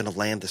not going to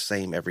land the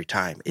same every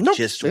time. It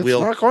just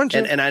will. Not going to.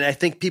 And I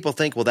think people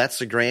think, well, that's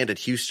the Grand at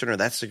Houston or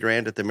that's the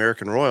Grand at the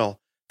American Royal.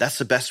 That's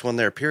the best one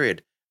there,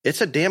 period.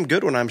 It's a damn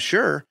good one, I'm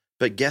sure.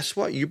 But guess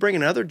what? You bring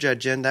another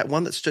judge in, that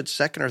one that stood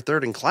second or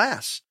third in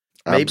class,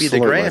 maybe the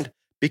Grand,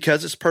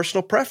 because it's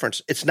personal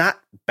preference. It's not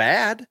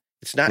bad.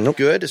 It's not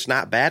good. It's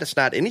not bad. It's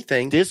not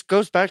anything. This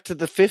goes back to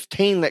the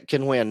 15 that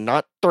can win,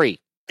 not 3.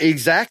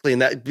 Exactly.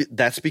 And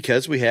that's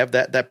because we have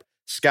that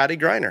Scotty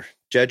Greiner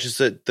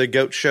judges at the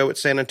GOAT show at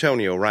San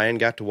Antonio. Ryan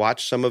got to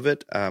watch some of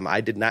it.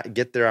 I did not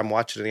get there. I'm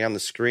watching it on the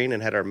screen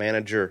and had our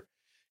manager,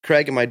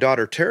 Craig, and my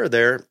daughter, Tara,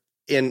 there.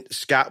 And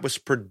Scott was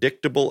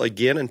predictable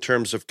again in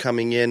terms of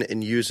coming in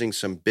and using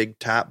some big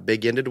top,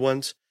 big-ended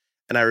ones.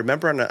 And I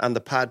remember on the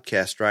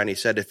podcast, Ryan, he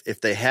said if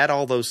they had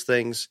all those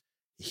things,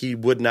 he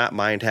would not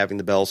mind having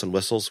the bells and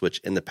whistles, which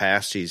in the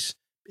past it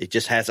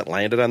just hasn't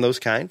landed on those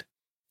kind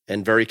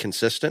and very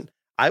consistent.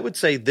 I would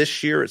say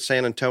this year at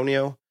San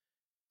Antonio,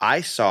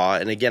 I saw,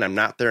 and again, I'm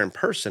not there in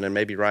person, and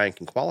maybe Ryan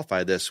can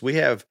qualify this, we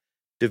have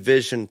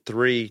Division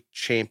III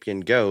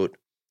champion GOAT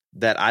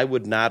that I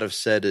would not have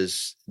said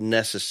is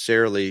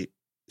necessarily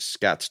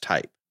Scott's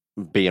type.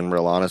 Being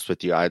real honest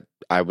with you,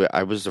 I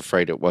was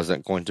afraid it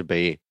wasn't going to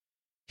be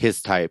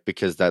his type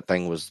because that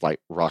thing was like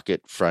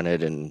rocket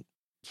fronted and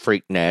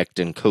freak necked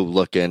and cool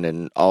looking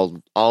and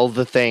all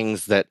the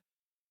things that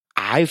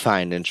I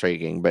find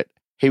intriguing. But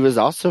he was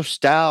also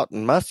stout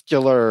and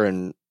muscular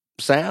and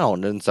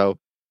sound,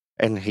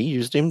 and he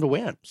used him to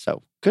win.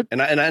 So good.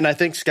 And I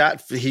think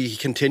Scott, he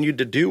continued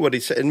to do what he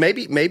said. And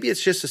maybe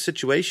it's just a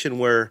situation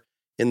where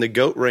in the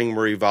goat ring,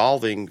 we're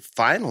evolving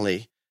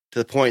finally to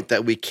the point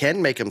that we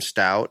can make them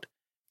stout.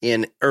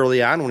 And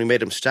early on, when we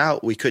made them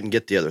stout, we couldn't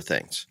get the other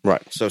things.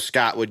 Right. So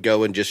Scott would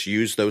go and just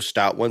use those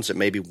stout ones that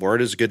maybe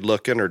weren't as good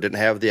looking or didn't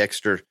have the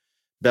extra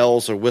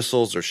bells or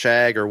whistles or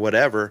shag or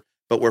whatever.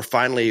 But we're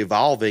finally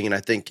evolving, and I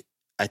think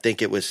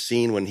it was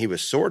seen when he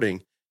was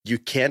sorting. You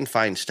can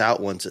find stout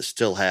ones that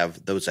still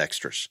have those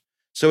extras.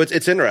 So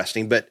it's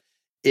interesting, but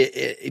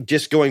it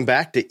just going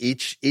back to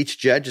each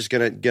judge is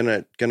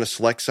gonna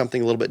select something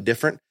a little bit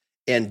different.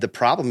 And the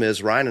problem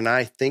is, Ryan and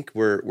I think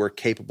we're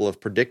capable of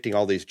predicting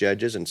all these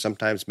judges, and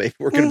sometimes maybe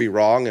we're going to be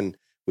wrong, and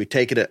we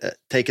take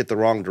it the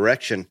wrong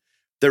direction.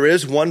 There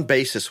is one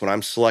basis when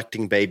I'm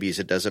selecting babies.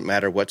 It doesn't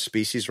matter what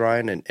species,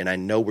 Ryan, and I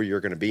know where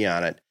you're going to be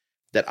on it,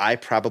 that I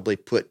probably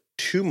put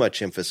too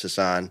much emphasis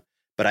on,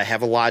 but I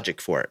have a logic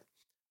for it.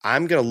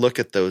 I'm going to look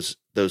at those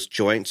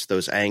joints,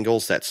 those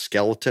angles, that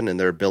skeleton, and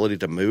their ability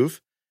to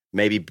move,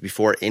 maybe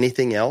before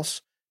anything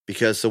else,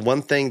 because the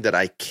one thing that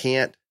I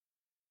can't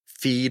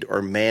feed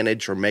or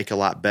manage or make a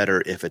lot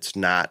better if it's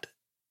not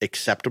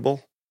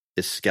acceptable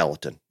is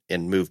skeleton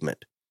and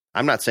movement.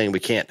 I'm not saying we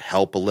can't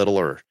help a little,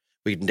 or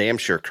we can damn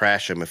sure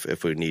crash them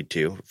if we need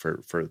to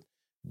for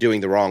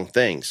doing the wrong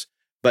things.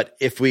 But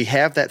if we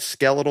have that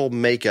skeletal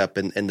makeup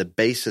and the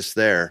basis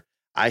there,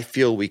 I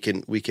feel we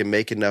can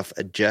make enough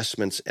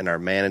adjustments in our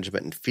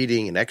management and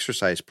feeding and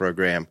exercise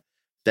program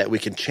that we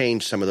can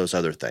change some of those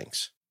other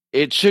things.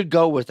 It should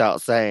go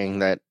without saying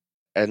that,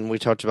 and we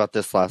talked about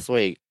this last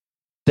week,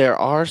 there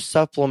are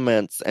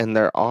supplements and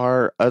there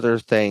are other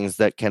things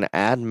that can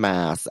add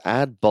mass,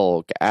 add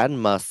bulk, add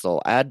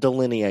muscle, add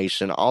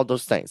delineation, all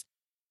those things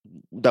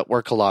that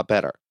work a lot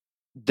better.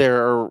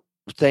 There are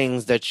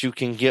things that you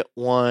can get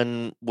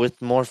one with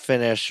more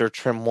finish or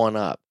trim one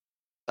up.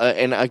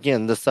 And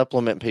again, the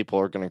supplement people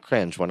are going to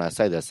cringe when I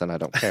say this, and I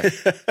don't care.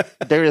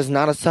 There is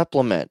not a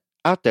supplement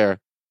out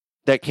there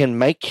that can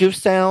make you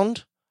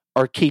sound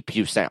or keep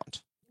you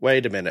sound.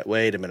 Wait a minute.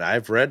 I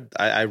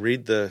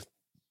read the...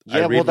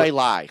 Yeah, well, they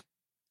lie.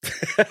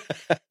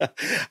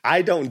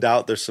 I don't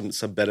doubt there's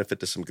some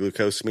benefit to some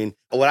glucosamine.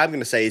 What I'm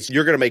going to say is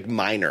you're going to make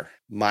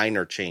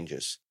minor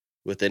changes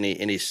with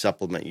any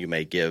supplement you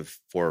may give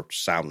for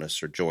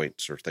soundness or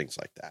joints or things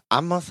like that.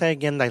 I'm going to say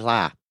again, they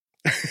lie.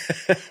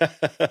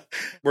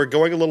 We're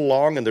going a little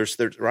long, and there's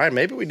Ryan,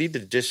 maybe we need to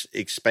just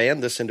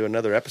expand this into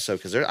another episode,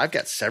 because I've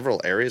got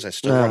several areas I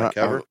still want to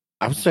cover.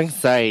 I was going to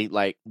say,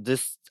 like,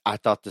 this, I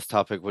thought this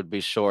topic would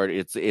be short.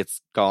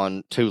 It's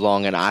gone too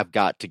long, and I've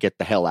got to get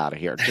the hell out of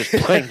here, just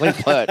plainly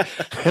put.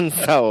 And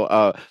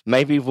so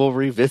maybe we'll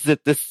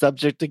revisit this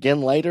subject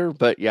again later.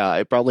 But yeah,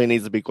 it probably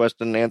needs to be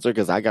question and answer,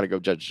 because I got to go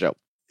judge the show.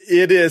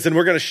 It is, and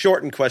we're going to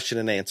shorten question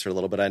and answer a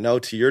little bit. I know,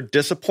 to your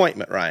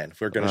disappointment, Ryan,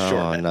 we're going to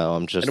shorten it. No,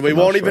 I'm just, and we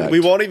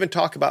won't even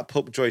talk about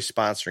Pope Joyce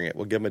sponsoring it.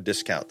 We'll give them a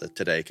discount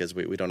today, because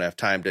we don't have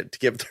time to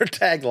give their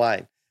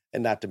tagline,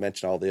 and not to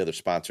mention all the other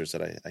sponsors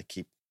that I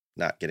keep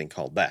not getting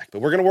called back. But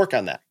we're going to work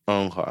on that.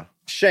 Okay.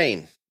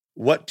 Shane,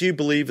 what do you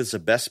believe is the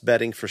best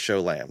bedding for show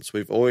lambs?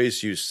 We've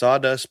always used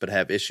sawdust, but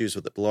have issues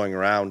with it blowing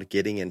around,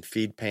 getting in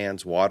feed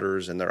pans,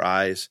 waters in their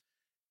eyes.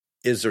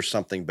 Is there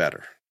something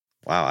better?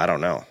 Wow, I don't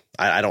know.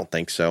 I don't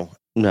think so.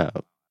 No.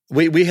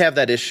 We have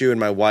that issue, and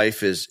my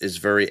wife is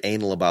very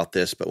anal about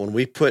this, but when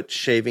we put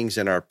shavings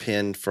in our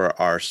pen for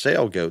our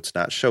sale goats,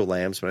 not show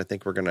lambs, but I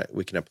think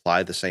we can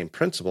apply the same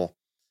principle.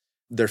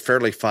 They're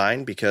fairly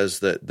fine, because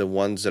the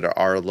ones that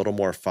are a little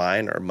more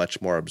fine are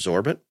much more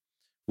absorbent.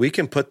 We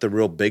can put the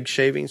real big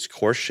shavings,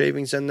 coarse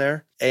shavings in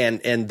there,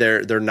 and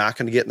they're not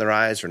going to get in their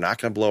eyes, they're not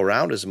going to blow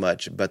around as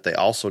much, but they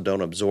also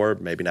don't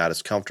absorb, maybe not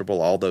as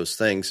comfortable, all those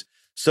things.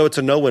 So it's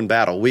a no-win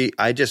battle.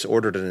 I just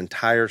ordered an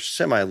entire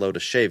semi-load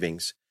of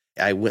shavings.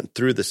 I went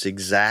through this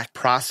exact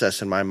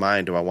process in my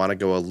mind. Do I want to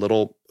go a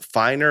little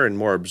finer and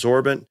more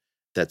absorbent?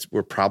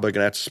 We're probably going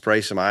to have to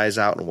spray some eyes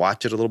out and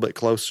watch it a little bit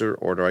closer,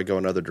 or do I go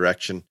another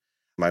direction?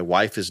 My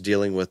wife is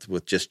dealing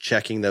with just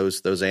checking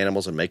those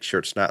animals and make sure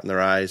it's not in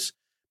their eyes.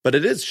 But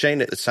it is,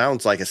 Shane, it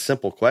sounds like a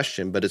simple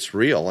question, but it's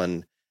real.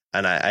 And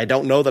I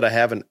don't know that I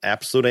have an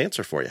absolute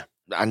answer for you.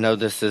 I know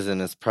this isn't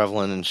as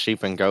prevalent in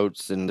sheep and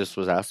goats, and this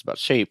was asked about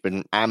sheep,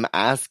 and I'm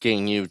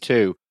asking you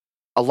too.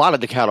 A lot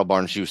of the cattle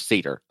barns use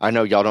cedar. I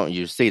know y'all don't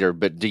use cedar,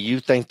 but do you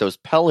think those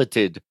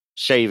pelleted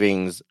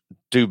shavings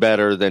do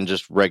better than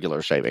just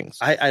regular shavings?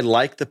 I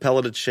like the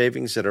pelleted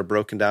shavings that are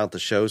broken down at the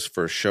shows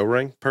for show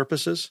ring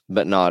purposes.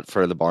 But not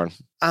for the barn?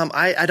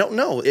 I don't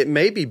know. It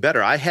may be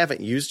better. I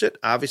haven't used it.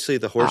 Obviously,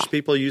 the horse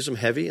people use them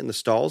heavy in the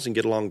stalls and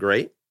get along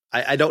great.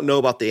 I don't know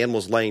about the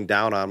animals laying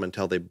down on them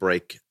until they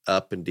break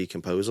up and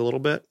decompose a little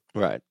bit.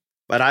 Right.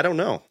 But I don't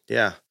know.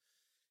 Yeah.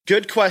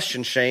 Good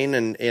question, Shane.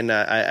 And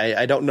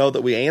I don't know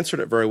that we answered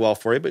it very well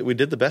for you, but we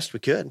did the best we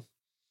could.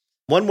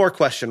 One more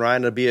question,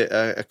 Ryan. It'll be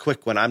a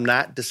quick one. I'm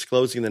not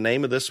disclosing the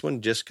name of this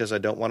one just because I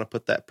don't want to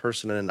put that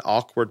person in an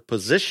awkward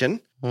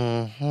position.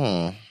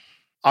 Mm-hmm.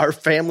 Our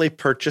family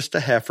purchased a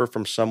heifer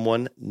from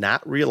someone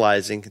not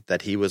realizing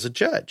that he was a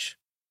judge.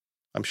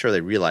 I'm sure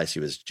they realized he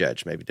was a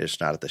judge. Maybe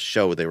just not at the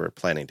show they were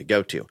planning to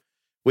go to.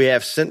 We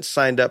have since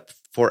signed up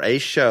for a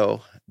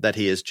show that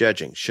he is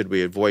judging? Should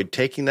we avoid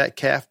taking that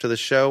calf to the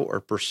show or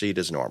proceed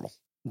as normal?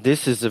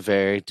 This is a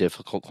very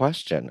difficult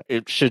question.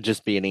 It should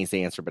just be an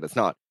easy answer, but it's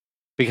not,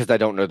 because I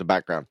don't know the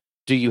background.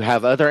 Do you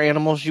have other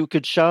animals you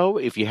could show?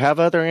 If you have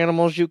other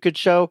animals you could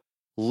show,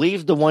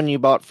 leave the one you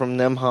bought from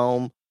them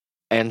home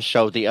and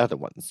show the other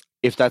ones.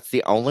 If that's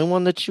the only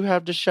one that you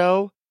have to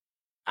show,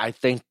 I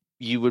think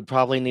you would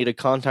probably need to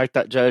contact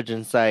that judge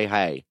and say,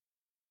 hey,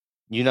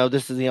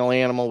 this is the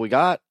only animal we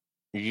got.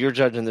 You're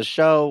judging the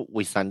show.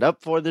 We signed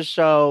up for this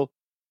show.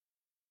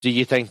 Do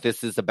you think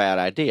this is a bad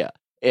idea?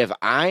 If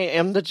I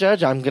am the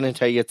judge, I'm going to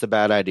tell you it's a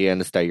bad idea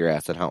and to stay your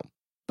ass at home.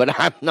 But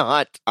I'm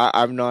not.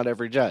 I'm not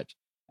every judge.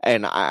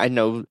 And I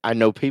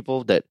know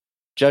people that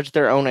judge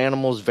their own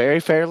animals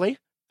very fairly.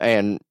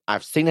 And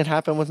I've seen it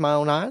happen with my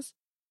own eyes.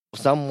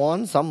 Some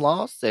won, some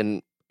lost,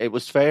 and it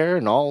was fair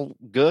and all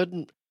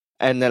good.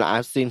 And then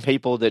I've seen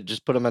people that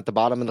just put them at the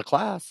bottom of the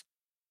class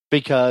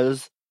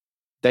because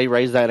they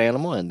raised that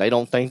animal and they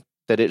don't think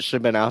that it should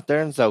have been out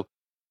there. And so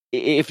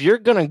if you're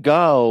going to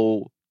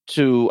go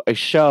to a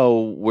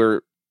show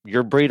where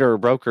your breeder or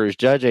broker is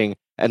judging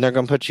and they're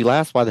going to put you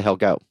last, why the hell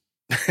go?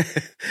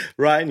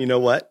 Ryan, you know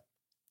what?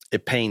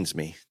 It pains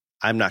me.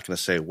 I'm not going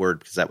to say a word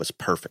because that was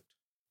perfect.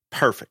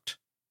 Perfect.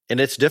 And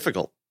it's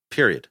difficult,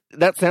 period.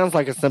 That sounds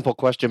like a simple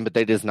question, but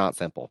it is not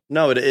simple.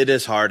 No, it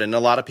is hard. And a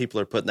lot of people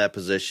are put in that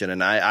position.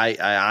 And I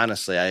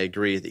honestly, I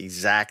agree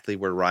exactly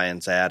where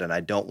Ryan's at. And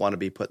I don't want to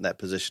be put in that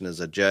position as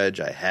a judge.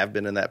 I have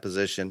been in that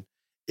position.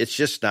 It's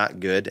just not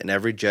good. And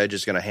every judge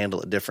is going to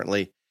handle it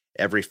differently.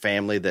 Every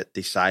family that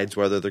decides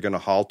whether they're going to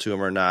haul to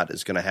them or not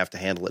is going to have to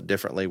handle it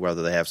differently,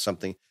 whether they have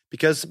something.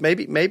 Because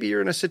maybe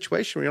you're in a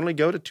situation where you only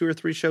go to 2 or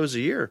 3 shows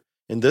a year,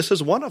 and this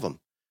is one of them.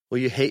 Well,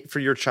 you hate for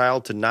your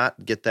child to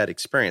not get that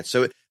experience.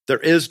 So there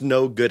is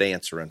no good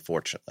answer,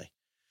 unfortunately.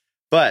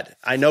 But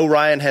I know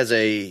Ryan has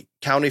a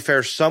county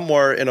fair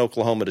somewhere in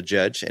Oklahoma to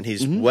judge, and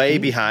he's way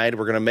behind.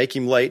 We're going to make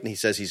him late, and he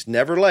says he's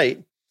never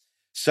late.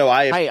 So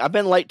I've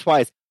been late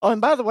twice. Oh,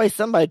 and by the way,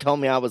 somebody told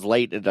me I was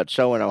late at a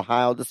show in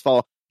Ohio this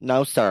fall.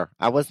 No, sir,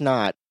 I was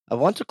not. I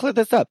want to clear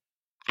this up.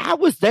 I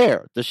was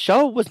there. The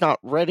show was not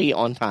ready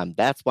on time.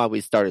 That's why we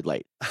started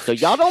late. So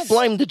y'all don't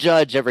blame the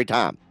judge every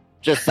time.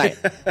 Just saying.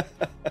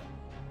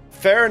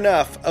 Fair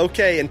enough.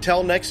 Okay,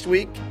 until next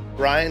week,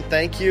 Ryan,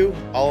 thank you.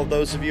 All of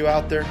those of you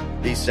out there,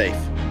 be safe.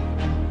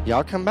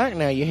 Y'all come back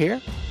now, you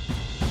hear?